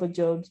entry level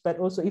jobs, but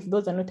also if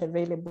those are not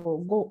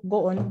available,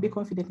 go on, be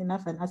confident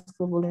enough and ask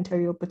for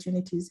voluntary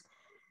opportunities.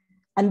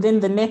 And then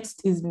the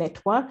next is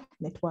network.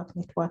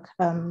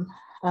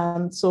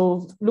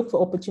 So look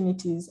for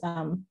opportunities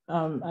and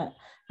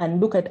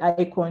look at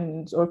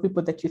icons or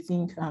people that you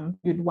think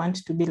you'd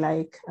want to be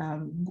like.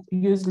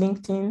 Use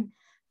LinkedIn.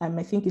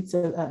 I think it's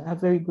a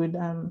very good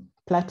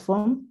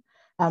platform.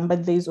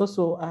 But there's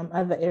also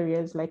other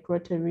areas like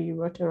Rotary,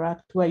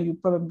 Rotaract, where you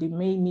probably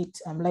may meet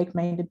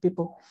like-minded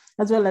people,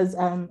 as well as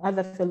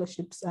other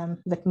fellowships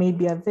that may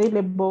be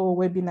available,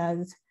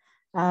 webinars.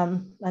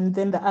 And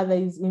then the other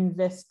is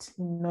invest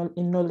in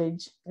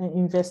knowledge,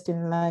 invest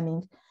in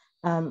learning.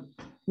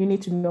 You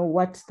need to know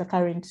what the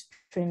current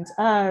trends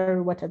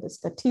are, what are the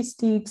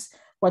statistics,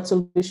 what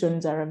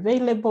solutions are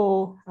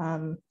available,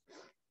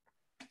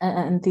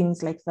 and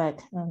things like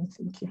that.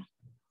 Thank you.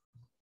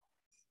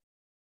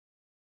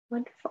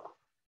 Wonderful.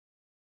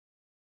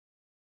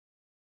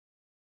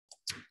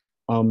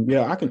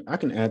 Yeah, I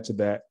can add to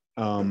that.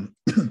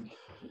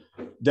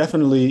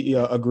 Definitely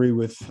agree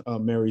with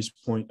Mary's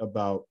point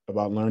about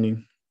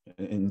learning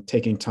and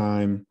taking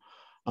time,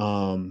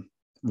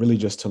 really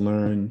just to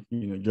learn,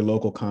 your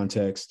local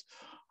context,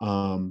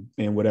 and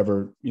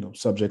whatever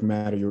subject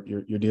matter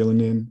you're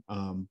dealing in.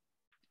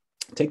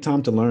 Take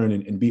time to learn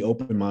and be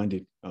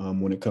open-minded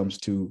when it comes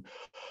to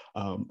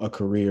a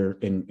career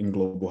in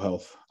global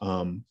health.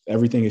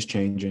 Everything is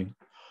changing.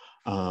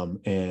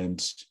 And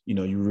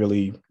you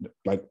really,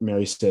 like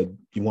Mary said,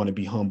 you want to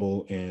be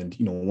humble and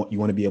you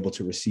want to be able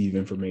to receive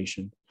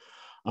information.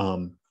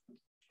 And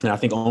I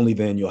think only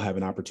then you'll have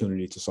an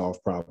opportunity to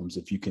solve problems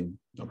if you can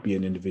be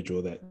an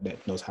individual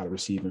that knows how to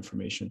receive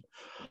information.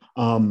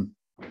 And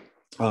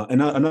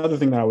another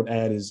thing that I would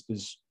add is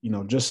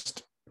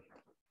just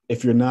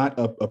if you're not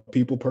a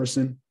people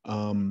person,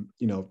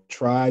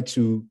 try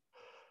to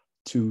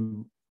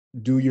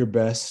do your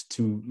best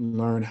to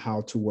learn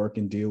how to work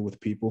and deal with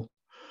people.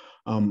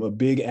 A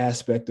big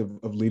aspect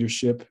of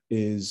leadership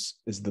is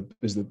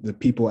the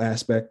people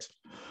aspect.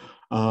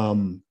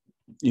 We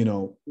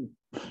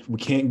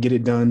can't get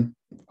it done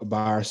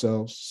by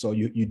ourselves, so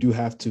you do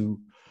have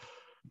to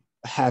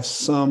have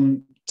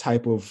some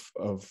type of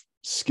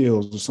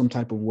skills or some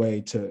type of way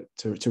to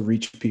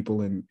reach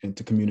people and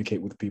to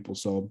communicate with people.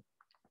 So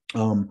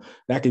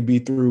that could be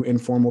through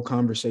informal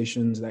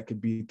conversations, that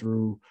could be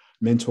through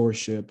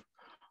mentorship.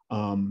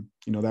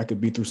 That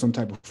could be through some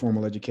type of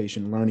formal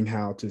education, learning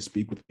how to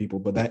speak with people.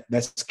 But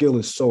that skill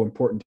is so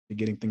important to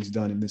getting things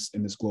done in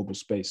this global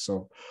space.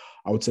 So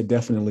I would say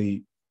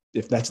definitely,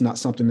 if that's not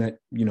something that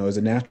is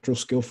a natural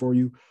skill for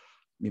you,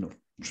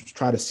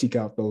 try to seek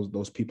out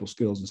those people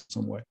skills in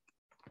some way.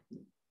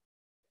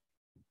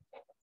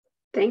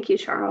 Thank you,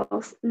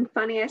 Charles. And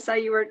Funny, I saw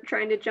you were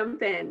trying to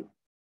jump in.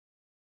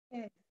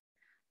 Yes.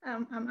 I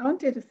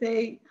wanted to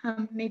say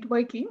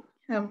networking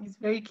is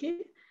very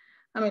key.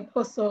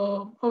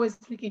 Also always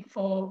looking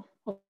for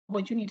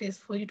opportunities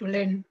for you to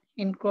learn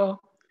and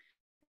grow.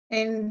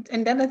 And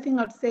the other thing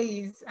I'd say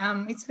is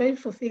it's very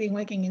fulfilling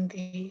working in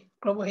the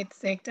global health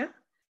sector.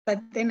 But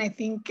then I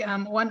think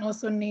one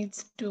also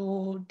needs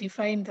to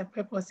define the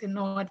purpose and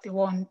know what they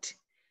want,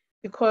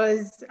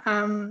 because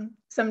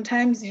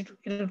sometimes you'd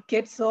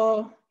get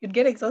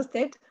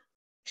exhausted,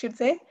 I should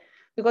say,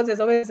 because there's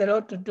always a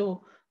lot to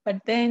do. But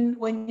then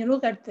when you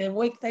look at the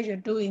work that you're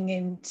doing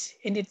and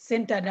it's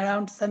centered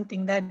around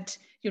something that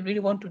you really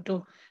want to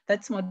do,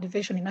 that's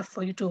motivation enough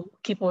for you to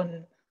keep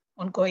on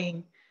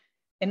going.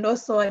 And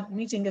also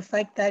admitting the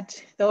fact that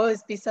there will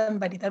always be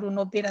somebody that will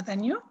know better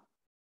than you.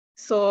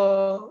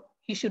 So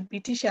you should be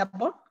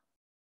teachable,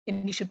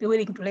 and you should be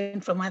willing to learn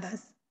from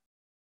others.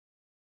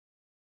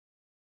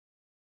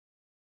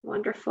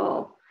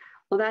 Wonderful.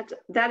 Well,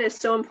 that is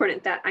so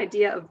important, that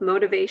idea of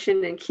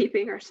motivation and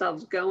keeping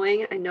ourselves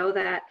going. I know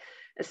that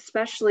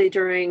especially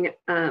during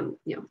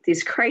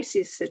these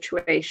crisis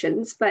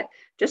situations, but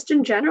just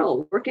in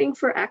general, working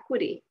for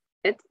equity,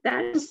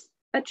 that is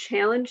a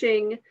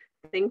challenging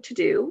thing to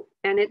do,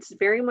 and it's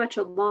very much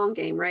a long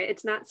game, right?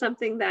 It's not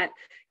something that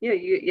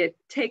you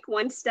take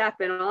one step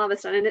and all of a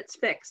sudden it's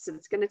fixed.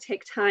 It's going to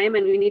take time,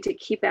 and we need to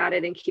keep at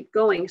it and keep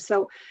going.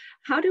 So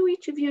how do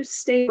each of you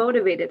stay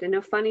motivated? I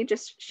know Funny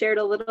just shared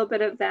a little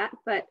bit of that,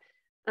 but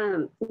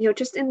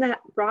just in that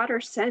broader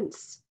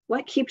sense,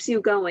 what keeps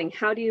you going?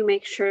 How do you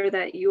make sure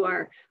that you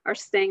are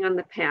staying on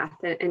the path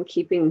and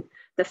keeping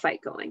the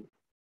fight going?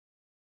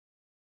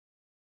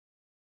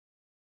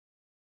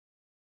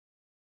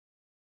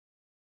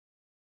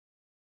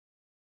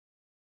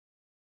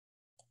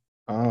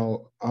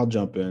 I'll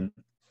jump in.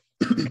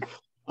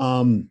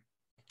 I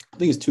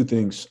think it's two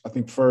things. I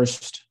think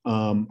first,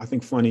 I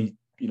think Funny,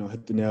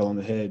 hit the nail on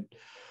the head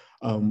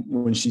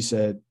when she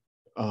said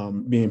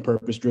being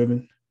purpose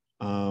driven.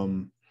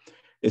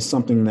 It's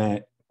something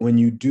that when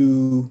you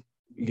do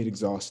get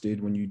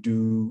exhausted, when you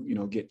do,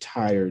 get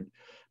tired,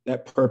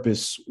 that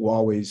purpose will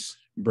always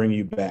bring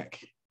you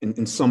back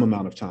in some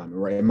amount of time,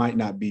 right? It might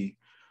not be,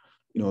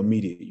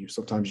 immediate.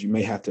 Sometimes you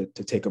may have to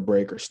take a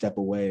break or step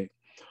away,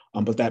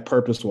 but that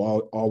purpose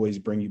will always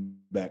bring you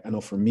back. I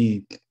know for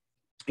me,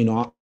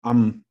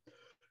 I'm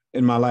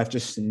in my life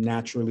just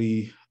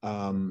naturally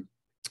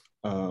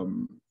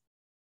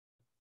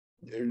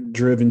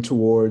driven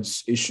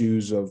towards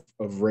issues of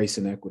race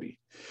and equity.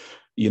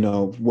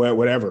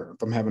 Whatever,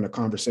 if I'm having a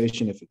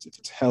conversation, if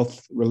it's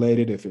health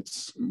related, if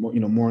it's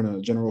more in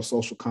a general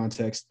social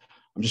context,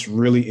 I'm just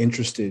really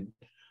interested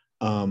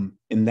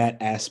in that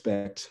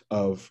aspect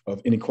of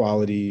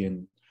inequality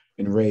and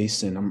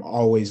race. And I'm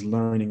always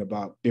learning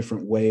about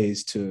different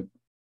ways to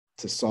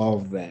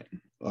solve that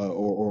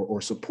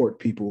or support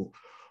people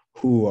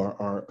who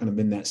are kind of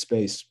in that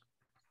space.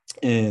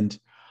 And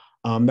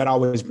that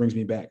always brings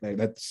me back.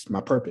 That's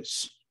my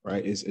purpose,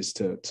 right? Is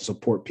to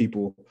support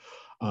people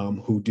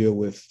who deal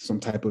with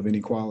some type of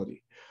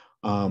inequality.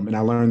 And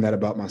I learned that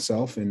about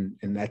myself, and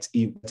that's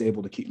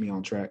able to keep me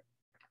on track.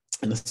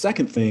 And the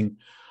second thing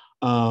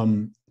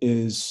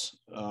is,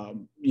 I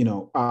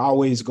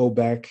always go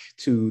back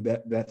to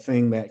that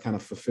thing that kind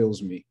of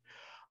fulfills me.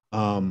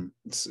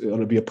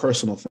 It'll be a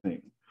personal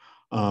thing.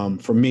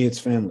 For me, it's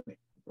family,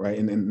 right?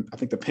 And I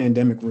think the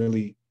pandemic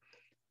really,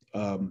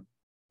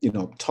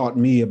 taught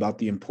me about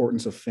the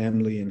importance of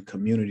family and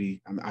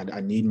community. I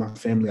need my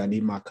family. I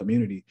need my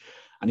community.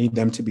 I need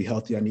them to be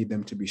healthy. I need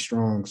them to be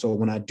strong. So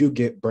when I do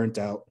get burnt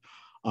out,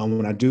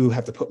 when I do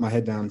have to put my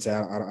head down and say,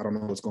 I don't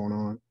know what's going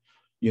on,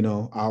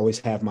 I always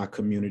have my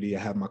community. I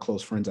have my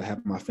close friends. I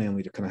have my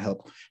family to kind of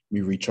help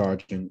me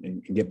recharge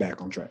and get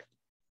back on track.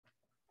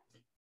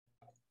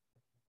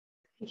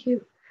 Thank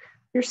you.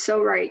 You're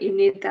so right. You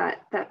need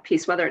that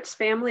piece, whether it's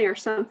family or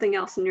something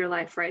else in your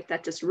life, right?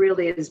 That just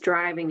really is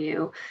driving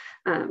you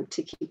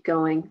to keep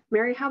going.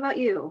 Mary, how about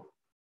you?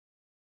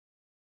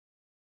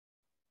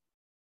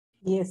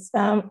 Yes,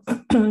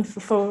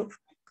 for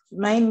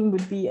mine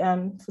would be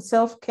for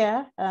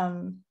self-care.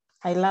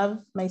 I love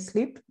my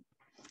sleep.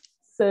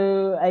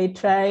 So I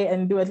try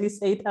and do at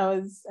least 8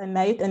 hours a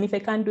night. And if I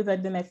can't do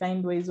that, then I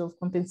find ways of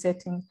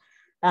compensating.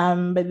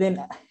 But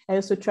then I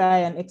also try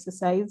and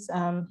exercise.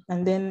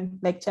 And then,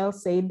 like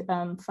Charles said,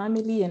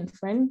 family and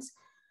friends,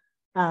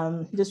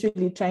 just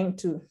really trying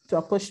to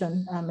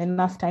apportion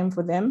enough time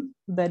for them.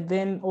 But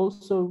then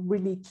also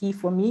really key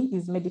for me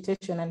is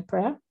meditation and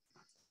prayer.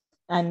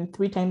 And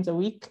 3 times a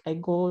week, I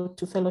go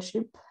to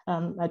fellowship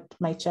at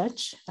my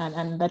church,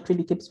 and that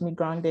really keeps me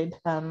grounded.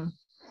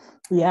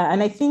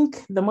 And I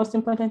think the most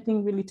important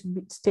thing really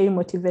to stay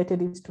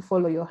motivated is to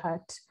follow your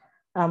heart.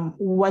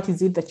 What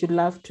is it that you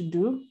love to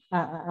do?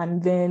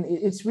 And then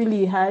it's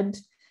really hard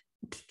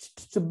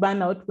to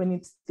burn out when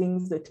it's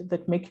things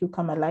that make you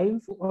come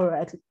alive, or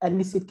at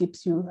least it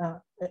keeps you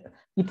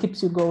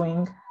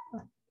going.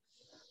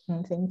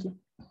 And thank you.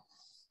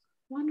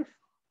 Wonderful.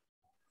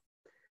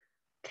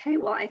 Okay,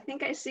 well, I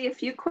think I see a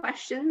few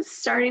questions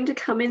starting to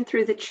come in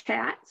through the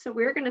chat. So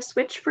we're going to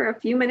switch for a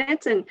few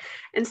minutes and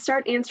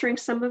start answering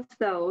some of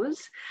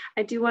those.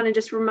 I do want to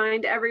just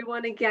remind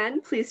everyone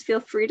again, please feel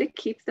free to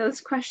keep those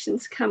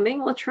questions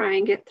coming. We'll try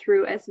and get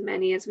through as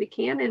many as we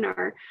can in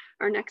our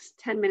next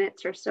 10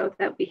 minutes or so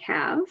that we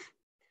have.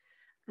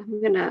 I'm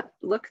going to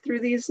look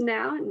through these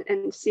now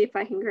and see if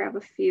I can grab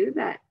a few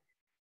that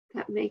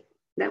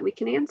we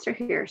can answer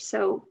here.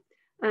 So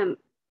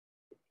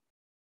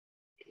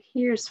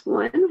here's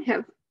one. We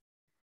have,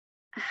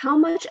 how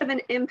much of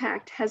an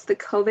impact has the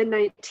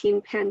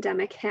COVID-19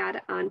 pandemic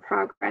had on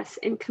progress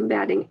in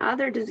combating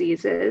other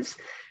diseases,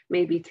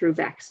 maybe through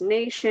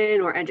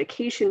vaccination or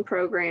education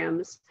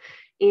programs?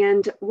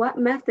 And what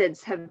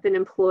methods have been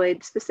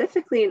employed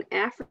specifically in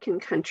African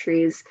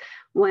countries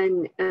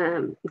when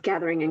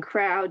gathering in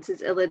crowds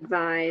is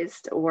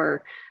ill-advised,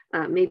 or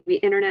maybe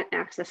internet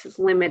access is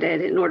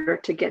limited in order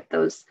to get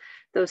those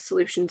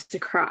solutions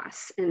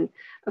across. And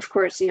of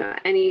course,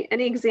 any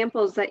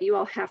examples that you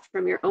all have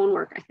from your own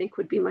work, I think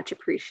would be much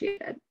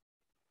appreciated.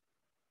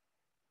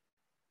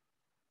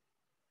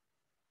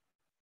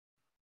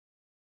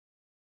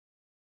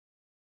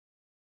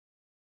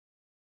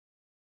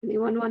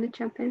 Anyone want to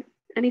jump in?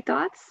 Any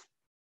thoughts?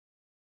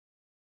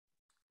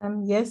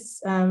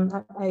 Yes,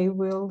 I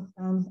will.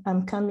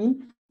 I'm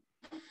coming.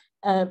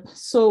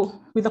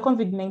 So with the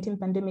COVID-19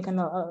 pandemic,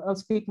 and I'll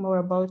speak more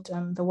about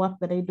the work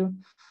that I do.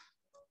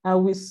 I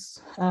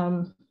was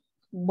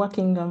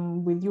working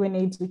with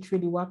UNAIDS, which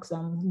really works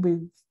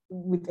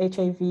with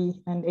HIV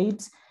and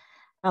AIDS.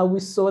 We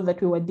saw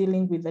that we were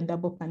dealing with a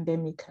double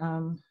pandemic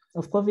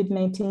of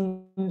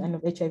COVID-19 and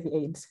of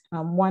HIV/AIDS,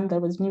 one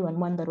that was new and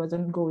one that was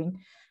ongoing.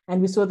 And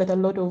we saw that a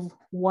lot of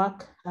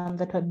work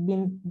that had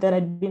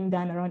been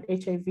done around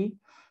HIV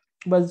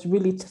was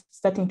really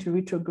starting to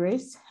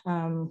retrogress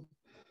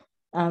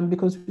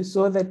because we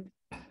saw that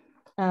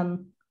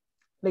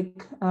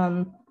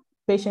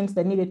patients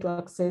that needed to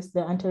access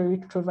the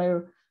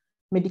antiretroviral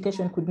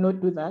medication could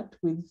not do that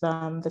with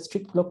the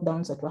strict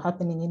lockdowns that were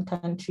happening in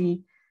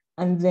country.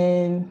 And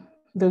then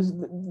there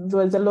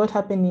was a lot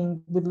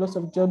happening with loss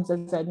of jobs,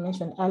 as I had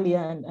mentioned earlier,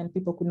 and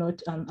people could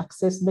not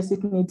access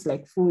basic needs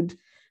like food,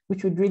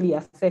 which would really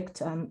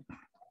affect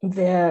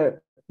the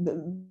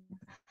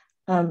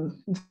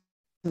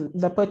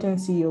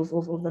potency of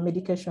the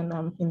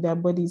medication in their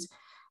bodies.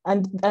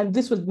 And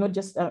this was not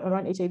just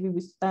around HIV,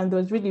 and there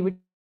was really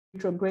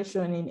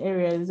retrogression in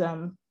areas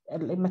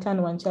like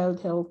maternal and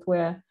child health,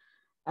 where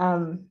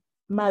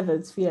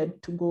mothers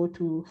feared to go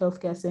to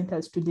healthcare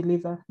centers to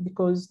deliver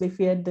because they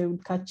feared they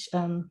would catch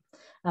the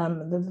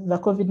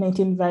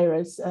COVID-19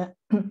 virus.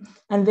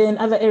 And then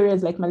other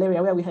areas like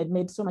malaria, where we had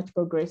made so much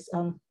progress,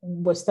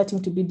 was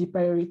starting to be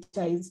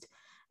deprioritized.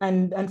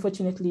 And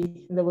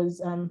unfortunately, there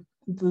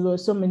were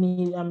so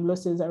many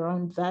losses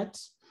around that,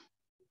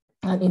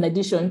 and in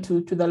addition to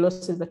the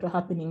losses that were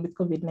happening with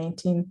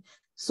COVID-19.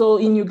 So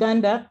in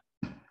Uganda,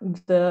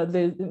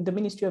 the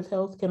Ministry of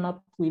Health came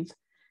up with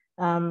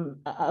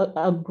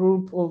a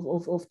group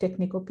of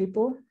technical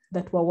people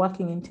that were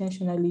working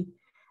intentionally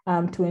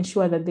to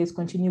ensure that there's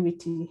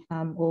continuity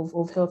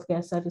of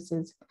healthcare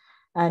services.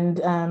 And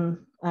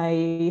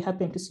I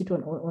happened to sit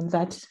on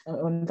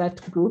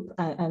that group,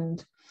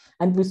 and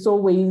we saw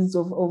ways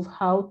of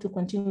how to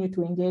continue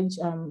to engage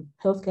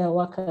healthcare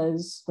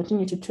workers,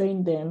 continue to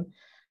train them.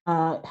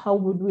 How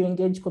would we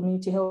engage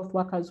community health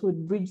workers who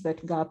would bridge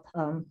that gap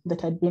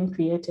that had been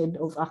created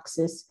of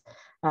access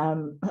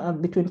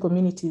between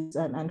communities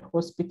and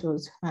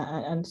hospitals?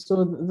 And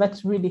so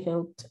that's really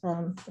helped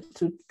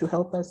to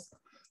help us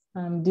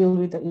deal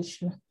with the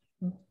issue.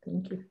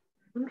 Thank you.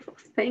 Wonderful.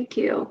 Thank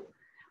you.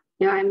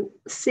 I'm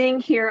seeing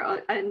here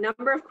a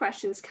number of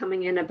questions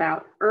coming in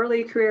about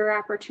early career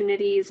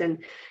opportunities.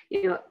 And,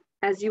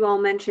 as you all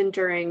mentioned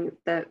during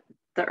the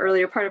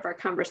earlier part of our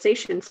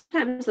conversation,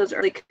 sometimes those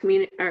early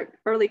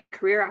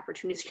career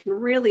opportunities can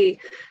really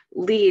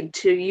lead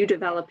to you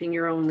developing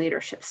your own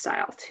leadership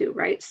style too,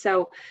 right?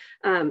 So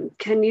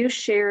can you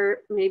share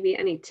maybe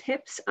any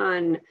tips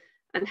on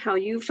how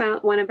you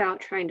went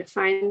about trying to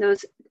find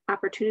those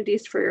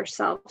opportunities for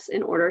yourselves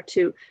in order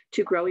to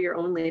grow your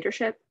own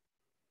leadership?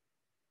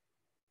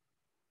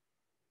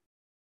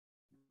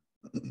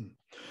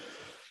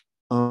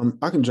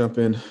 I can jump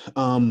in.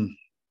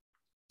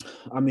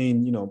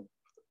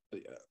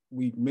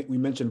 We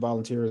mentioned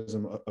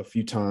volunteerism a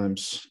few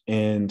times,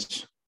 and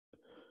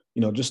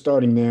just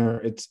starting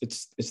there, it's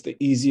the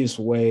easiest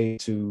way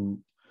to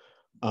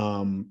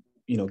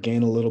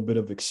gain a little bit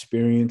of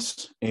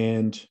experience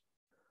and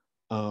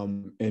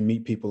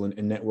meet people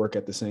and network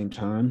at the same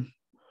time.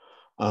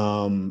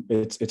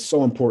 It's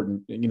so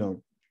important.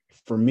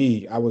 For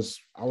me, I was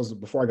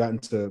before I got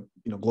into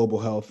global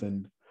health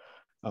and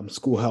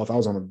school health, I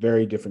was on a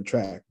very different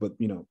track, but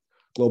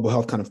global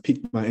health kind of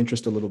piqued my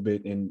interest a little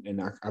bit,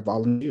 and I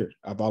volunteered.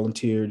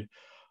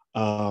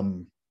 I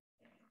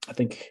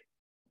think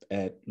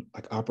at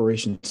like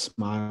Operation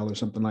Smile or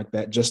something like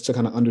that, just to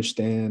kind of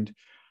understand,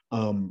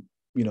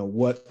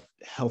 what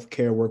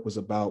healthcare work was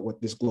about, what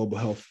this global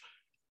health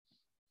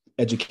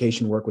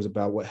education work was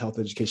about, what health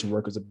education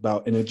work was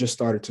about, and it just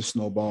started to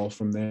snowball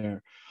from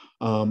there.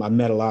 I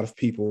met a lot of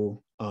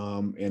people,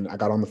 and I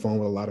got on the phone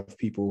with a lot of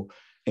people,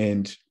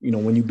 and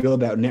when you build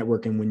that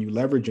network and when you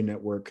leverage your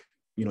network,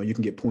 you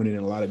can get pointed in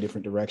a lot of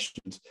different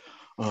directions.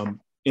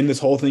 In this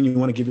whole thing, you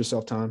want to give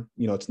yourself time.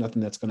 It's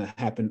nothing that's going to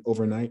happen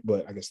overnight,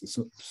 but I guess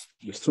the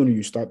sooner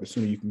you start, the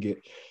sooner you can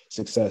get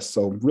success.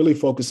 So really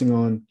focusing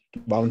on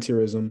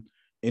volunteerism,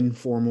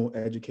 informal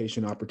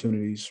education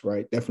opportunities,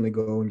 right? Definitely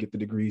go and get the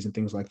degrees and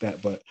things like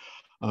that. But,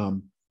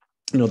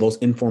 those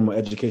informal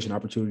education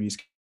opportunities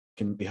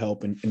can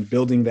help in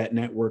building that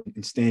network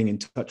and staying in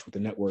touch with the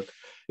network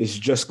is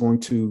just going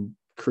to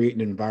create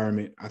an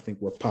environment, I think,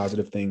 where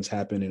positive things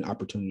happen and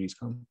opportunities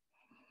come.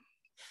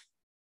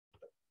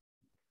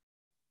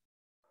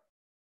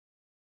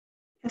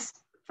 Yes,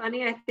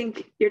 Fanny, I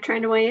think you're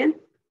trying to weigh in.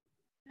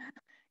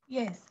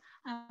 Yes,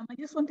 I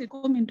just want to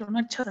comment on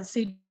what Charles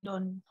said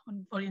on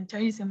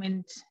volunteerism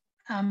and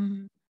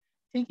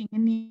taking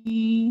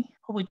any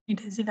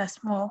opportunities, either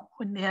small,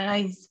 when they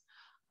arise.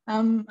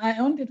 I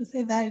wanted to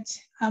say that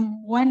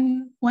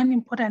one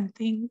important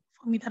thing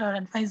for me that I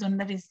would advise on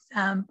that is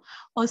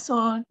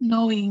also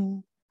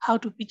knowing how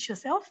to pitch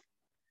yourself,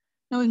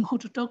 knowing who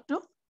to talk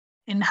to,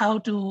 and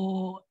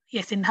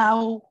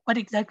what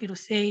exactly to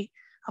say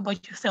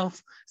about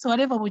yourself. So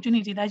whatever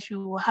opportunity that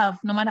you have,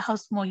 no matter how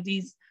small it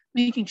is,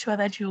 making sure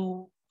that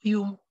you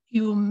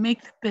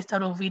make the best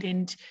out of it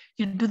and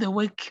you do the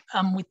work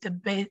with the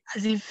best,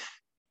 as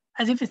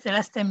if it's the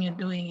last time you're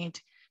doing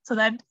it. So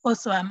that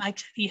also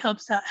actually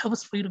helps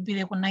for you to be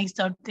recognized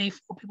out there,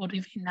 for people to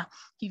even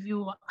give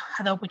you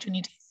other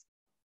opportunities.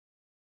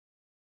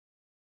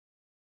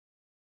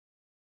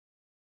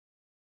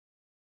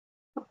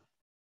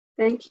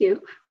 Thank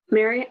you.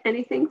 Mary,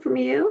 anything from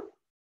you?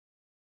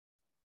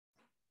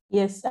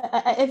 Yes,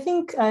 I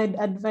think I'd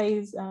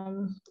advise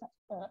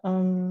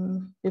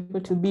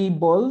people to be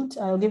bold.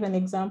 I'll give an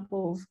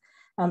example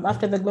of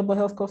after the Global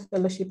Health Corps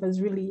Fellowship, I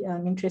was really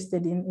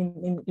interested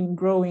in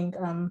growing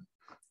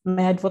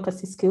my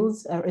advocacy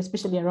skills,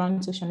 especially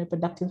around social and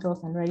reproductive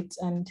health and rights.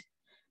 And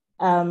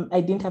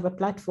I didn't have a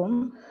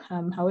platform.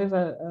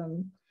 However,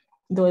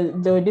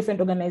 there were different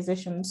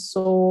organizations.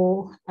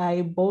 So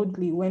I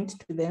boldly went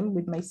to them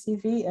with my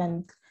CV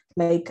and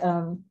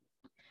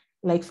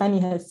like Fanny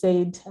has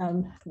said,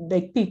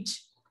 like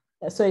pitch.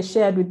 So I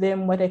shared with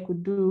them what I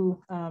could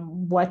do,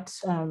 what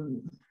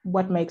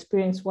my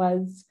experience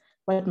was,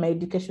 what my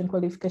education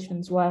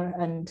qualifications were,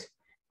 and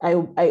I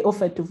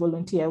offered to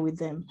volunteer with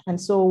them. And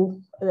so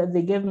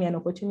they gave me an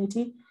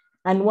opportunity.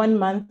 And 1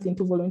 month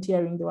into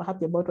volunteering, they were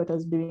happy about what I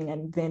was doing.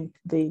 And then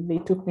they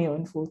took me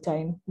on full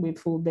time with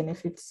full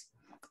benefits.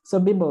 So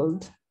be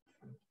bold.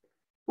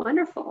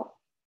 Wonderful.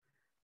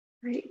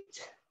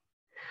 Great.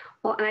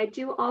 Well, I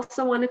do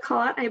also want to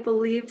call out, I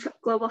believe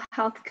Global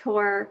Health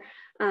Corps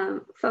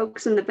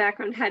folks in the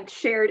background had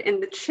shared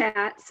in the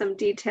chat some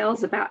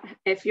details about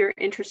if you're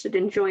interested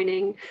in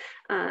joining,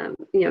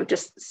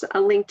 just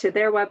a link to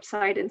their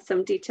website and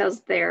some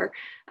details there.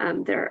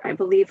 They're, I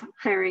believe,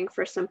 hiring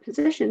for some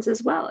positions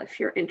as well if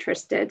you're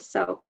interested.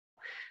 So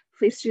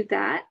please do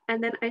that.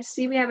 And then I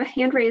see we have a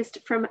hand raised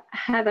from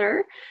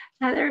Heather.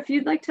 Heather, if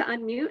you'd like to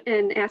unmute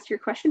and ask your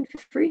question,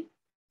 feel free.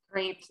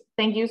 Great.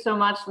 Thank you so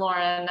much,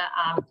 Lauren.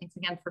 Thanks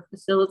again for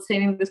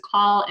facilitating this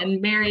call. And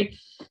Mary,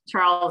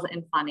 Charles,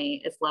 and Fanny,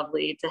 it's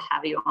lovely to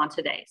have you on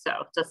today. So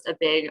just a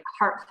big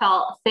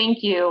heartfelt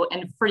thank you,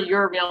 and for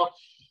your real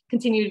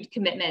continued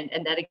commitment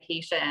and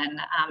dedication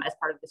as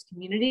part of this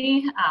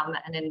community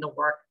and in the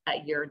work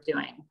that you're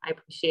doing. I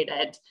appreciate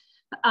it.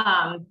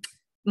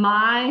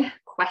 My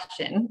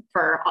question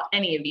for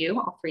any of you,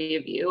 all three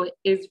of you,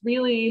 is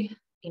really,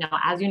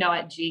 as you know,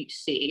 at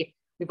GHC,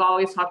 we've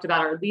always talked about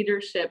our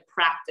leadership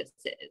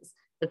practices,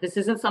 that this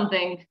isn't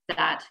something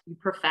that you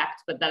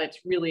perfect, but that it's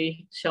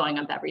really showing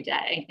up every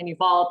day. And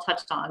you've all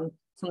touched on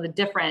some of the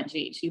different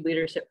GHC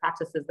leadership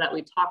practices that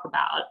we talk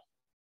about.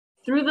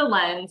 Through the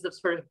lens of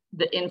sort of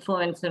the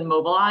influence and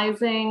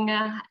mobilizing,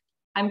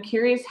 I'm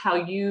curious how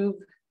you've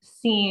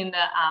seen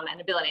an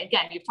ability.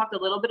 Again, you've talked a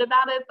little bit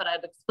about it, but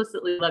I'd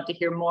explicitly love to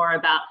hear more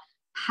about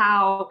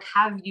how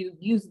have you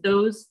used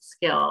those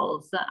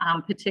skills,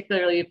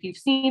 particularly if you've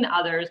seen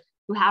others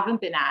who haven't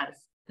been as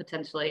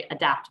potentially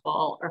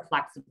adaptable or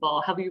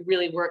flexible? Have you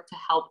really worked to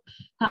help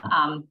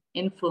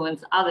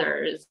influence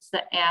others,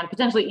 and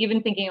potentially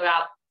even thinking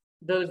about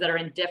those that are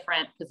in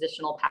different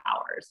positional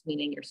powers,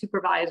 meaning your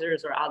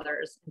supervisors or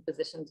others in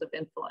positions of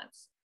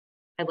influence?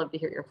 I'd love to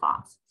hear your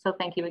thoughts. So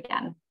thank you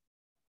again.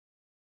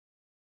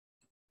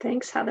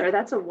 Thanks, Heather.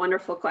 That's a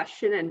wonderful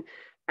question. And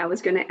I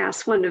was going to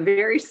ask one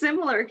very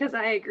similar, because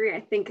I agree. I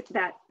think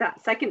that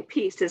second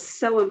piece is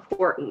so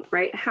important,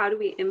 right? How do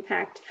we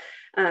impact?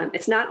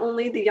 It's not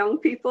only the young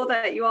people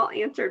that you all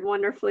answered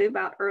wonderfully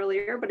about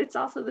earlier, but it's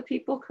also the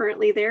people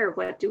currently there.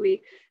 What do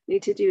we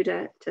need to do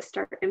to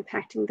start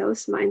impacting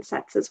those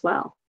mindsets as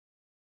well?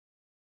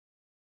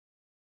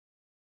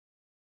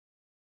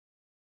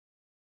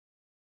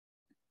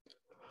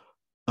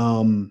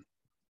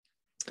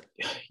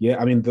 Yeah,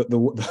 I mean,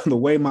 the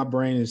way my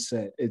brain is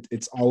set,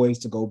 it's always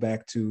to go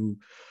back to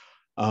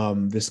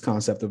this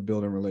concept of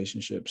building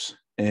relationships.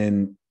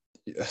 And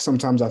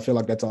sometimes I feel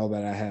like that's all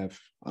that I have.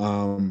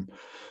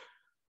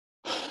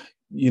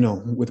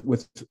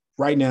 With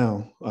right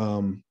now,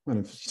 kind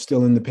of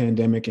still in the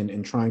pandemic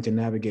and trying to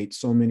navigate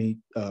so many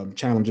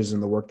challenges in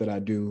the work that I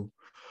do,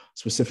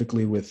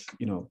 specifically with,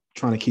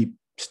 trying to keep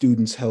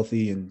students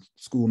healthy and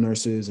school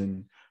nurses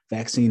and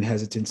vaccine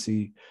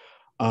hesitancy.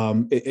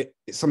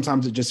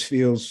 Sometimes it just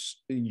feels,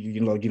 you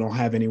don't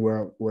have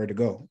anywhere where to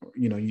go.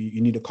 You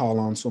need to call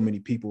on so many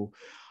people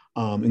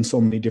in so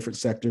many different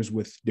sectors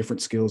with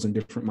different skills and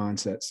different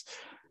mindsets.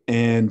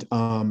 And,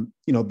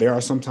 there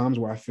are some times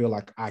where I feel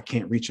like I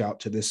can't reach out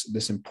to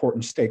this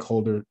important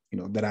stakeholder,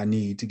 that I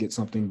need to get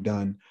something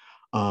done.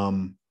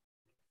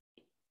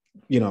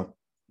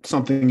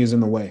 Something is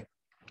in the way.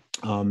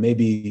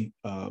 Maybe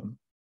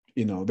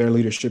their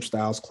leadership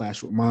styles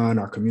clash with mine.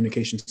 Our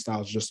communication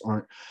styles just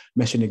aren't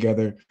meshing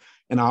together.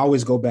 And I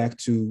always go back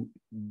to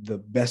the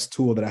best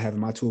tool that I have in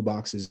my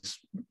toolbox is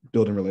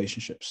building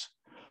relationships.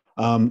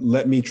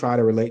 Let me try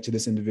to relate to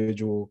this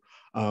individual.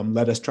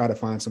 Let us try to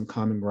find some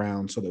common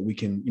ground so that we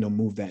can,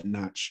 move that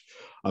notch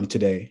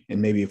today.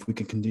 And maybe if we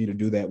can continue to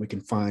do that, we can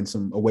find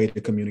a way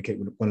to communicate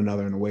with one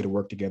another and a way to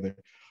work together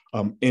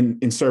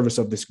in service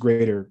of this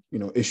greater,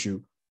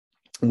 issue,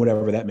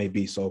 whatever that may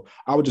be. So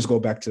I would just go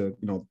back to,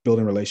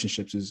 building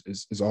relationships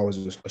is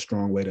always a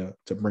strong way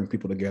to bring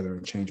people together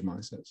and change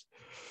mindsets.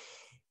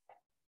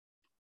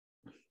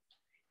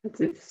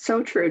 It's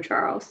so true,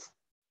 Charles.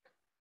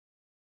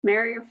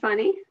 Mary or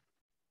Funny?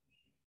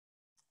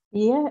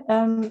 Yeah,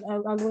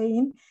 I'll weigh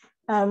in.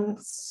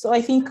 So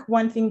I think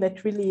one thing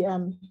that really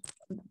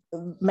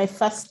my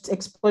first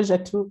exposure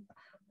to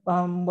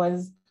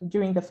was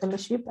during the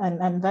fellowship,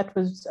 and that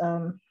was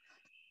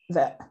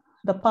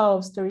the power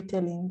of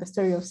storytelling, the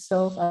story of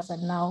self as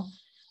and now,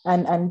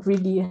 and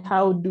really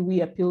how do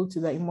we appeal to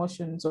the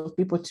emotions of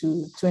people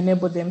to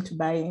enable them to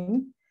buy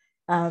in,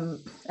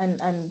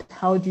 and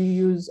how do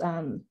you use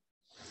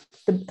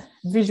the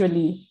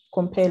visually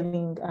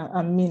compelling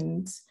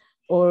means,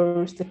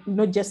 or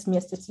not just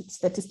mere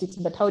statistics,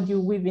 but how do you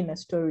weave in a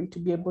story to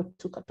be able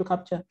to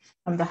capture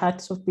the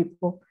hearts of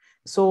people?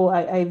 So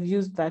I've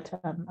used that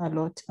a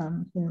lot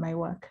in my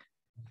work.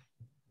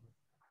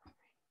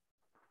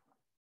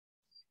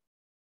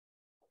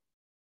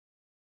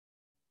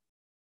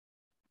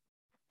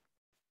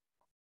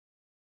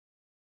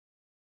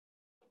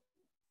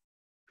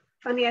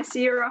 Funny, I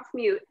see you're off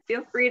mute.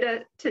 Feel free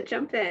to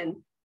jump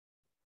in.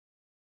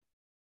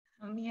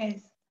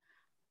 Yes.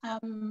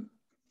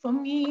 For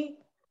me,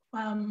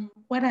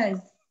 what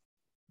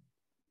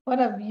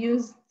I've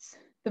used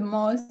the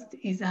most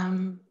is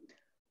I'm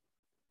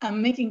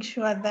making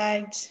sure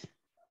that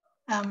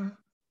I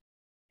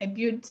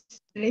build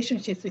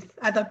relationships with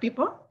other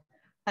people,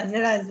 as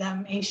well as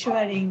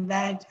ensuring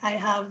that I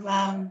have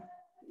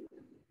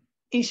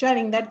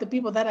ensuring that the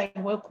people that I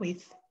work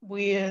with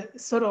will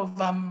sort of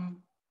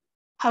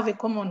have a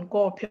common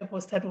goal,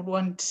 purpose that we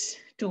want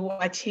to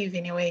achieve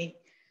in a way.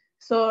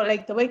 So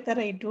like the work that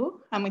I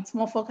do, it's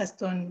more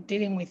focused on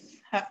dealing with,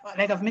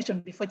 like I've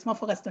mentioned before, it's more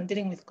focused on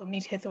dealing with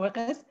community health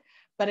workers.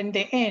 But in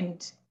the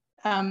end,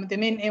 the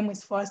main aim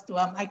is for us to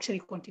actually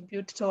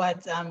contribute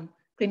towards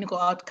clinical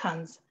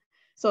outcomes.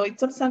 So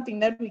it's not something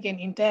that we can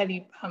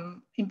entirely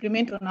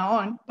implement on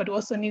our own, but we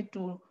also need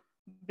to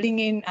bring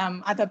in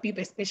other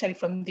people, especially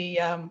from the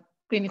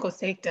clinical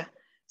sector.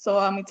 So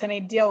it's an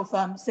idea of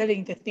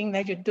selling the thing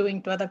that you're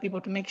doing to other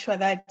people to make sure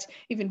that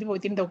even people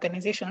within the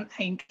organization are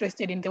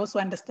interested and they also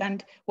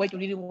understand what you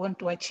really want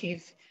to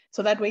achieve.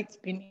 So that way it's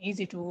been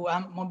easy to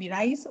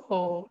mobilize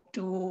or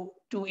to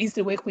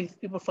easily work with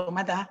people from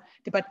other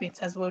departments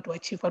as well to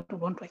achieve what we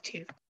want to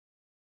achieve.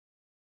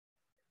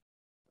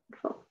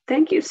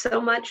 Thank you so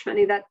much,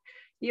 Fanny. That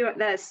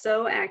is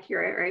so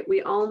accurate, right?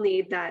 We all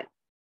need that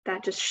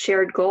just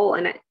shared goal,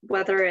 and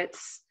whether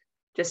it's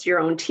just your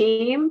own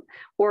team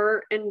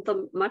or in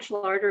the much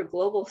larger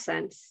global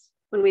sense,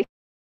 when we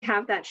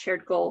have that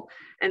shared goal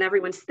and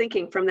everyone's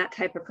thinking from that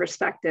type of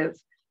perspective,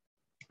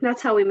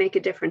 that's how we make a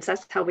difference.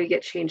 That's how we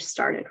get change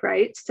started,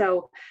 right?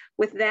 So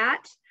with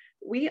that,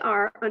 we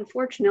are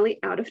unfortunately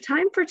out of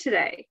time for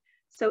today.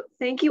 So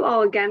thank you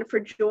all again for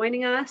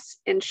joining us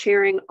and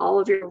sharing all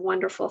of your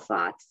wonderful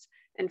thoughts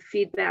and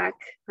feedback.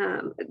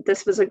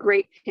 This was a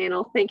great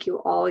panel. Thank you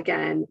all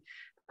again.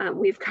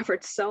 We've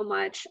covered so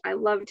much. I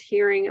loved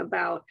hearing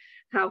about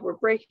how we're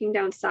breaking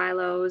down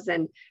silos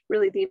and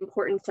really the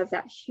importance of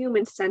that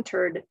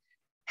human-centered,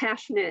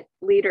 passionate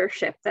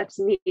leadership that's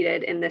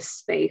needed in this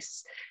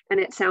space. And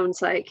it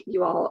sounds like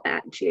you all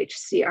at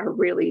GHC are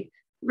really,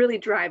 really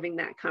driving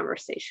that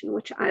conversation,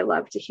 which I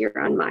love to hear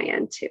on my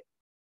end too.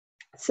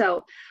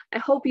 So I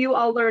hope you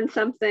all learned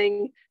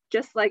something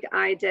just like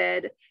I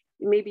did.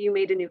 Maybe you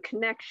made a new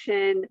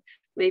connection.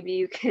 Maybe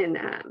you can,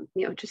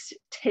 just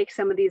take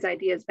some of these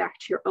ideas back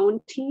to your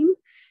own team.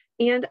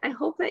 And I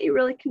hope that you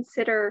really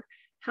consider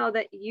how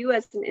that you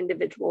as an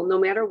individual, no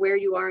matter where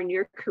you are in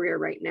your career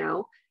right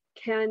now,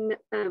 can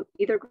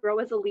either grow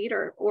as a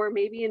leader or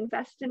maybe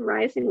invest in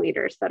rising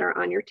leaders that are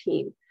on your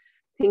team.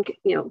 I think,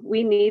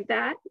 we need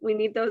that. We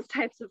need those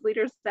types of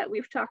leaders that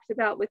we've talked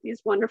about with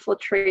these wonderful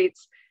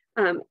traits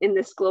in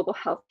this global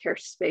healthcare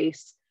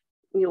space.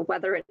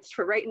 Whether it's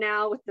for right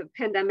now with the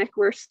pandemic,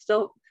 we're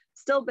still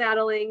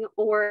battling,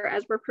 or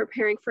as we're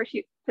preparing for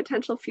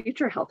potential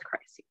future health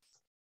crises.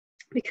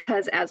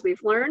 Because as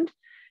we've learned,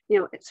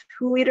 it's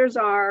who leaders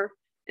are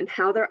and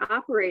how they're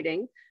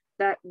operating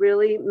that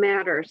really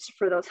matters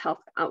for those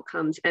health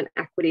outcomes and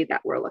equity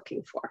that we're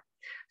looking for.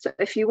 So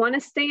if you want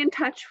to stay in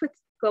touch with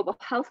Global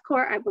Health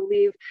Corps, I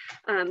believe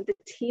the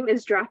team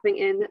is dropping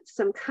in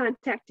some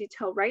contact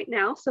detail right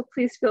now. So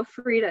please feel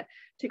free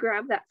to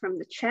grab that from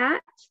the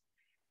chat,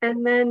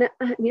 and then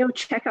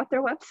check out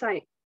their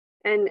website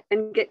and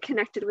get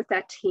connected with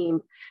that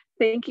team.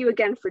 Thank you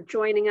again for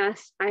joining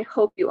us. I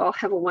hope you all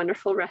have a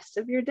wonderful rest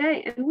of your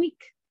day and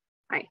week.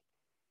 Bye.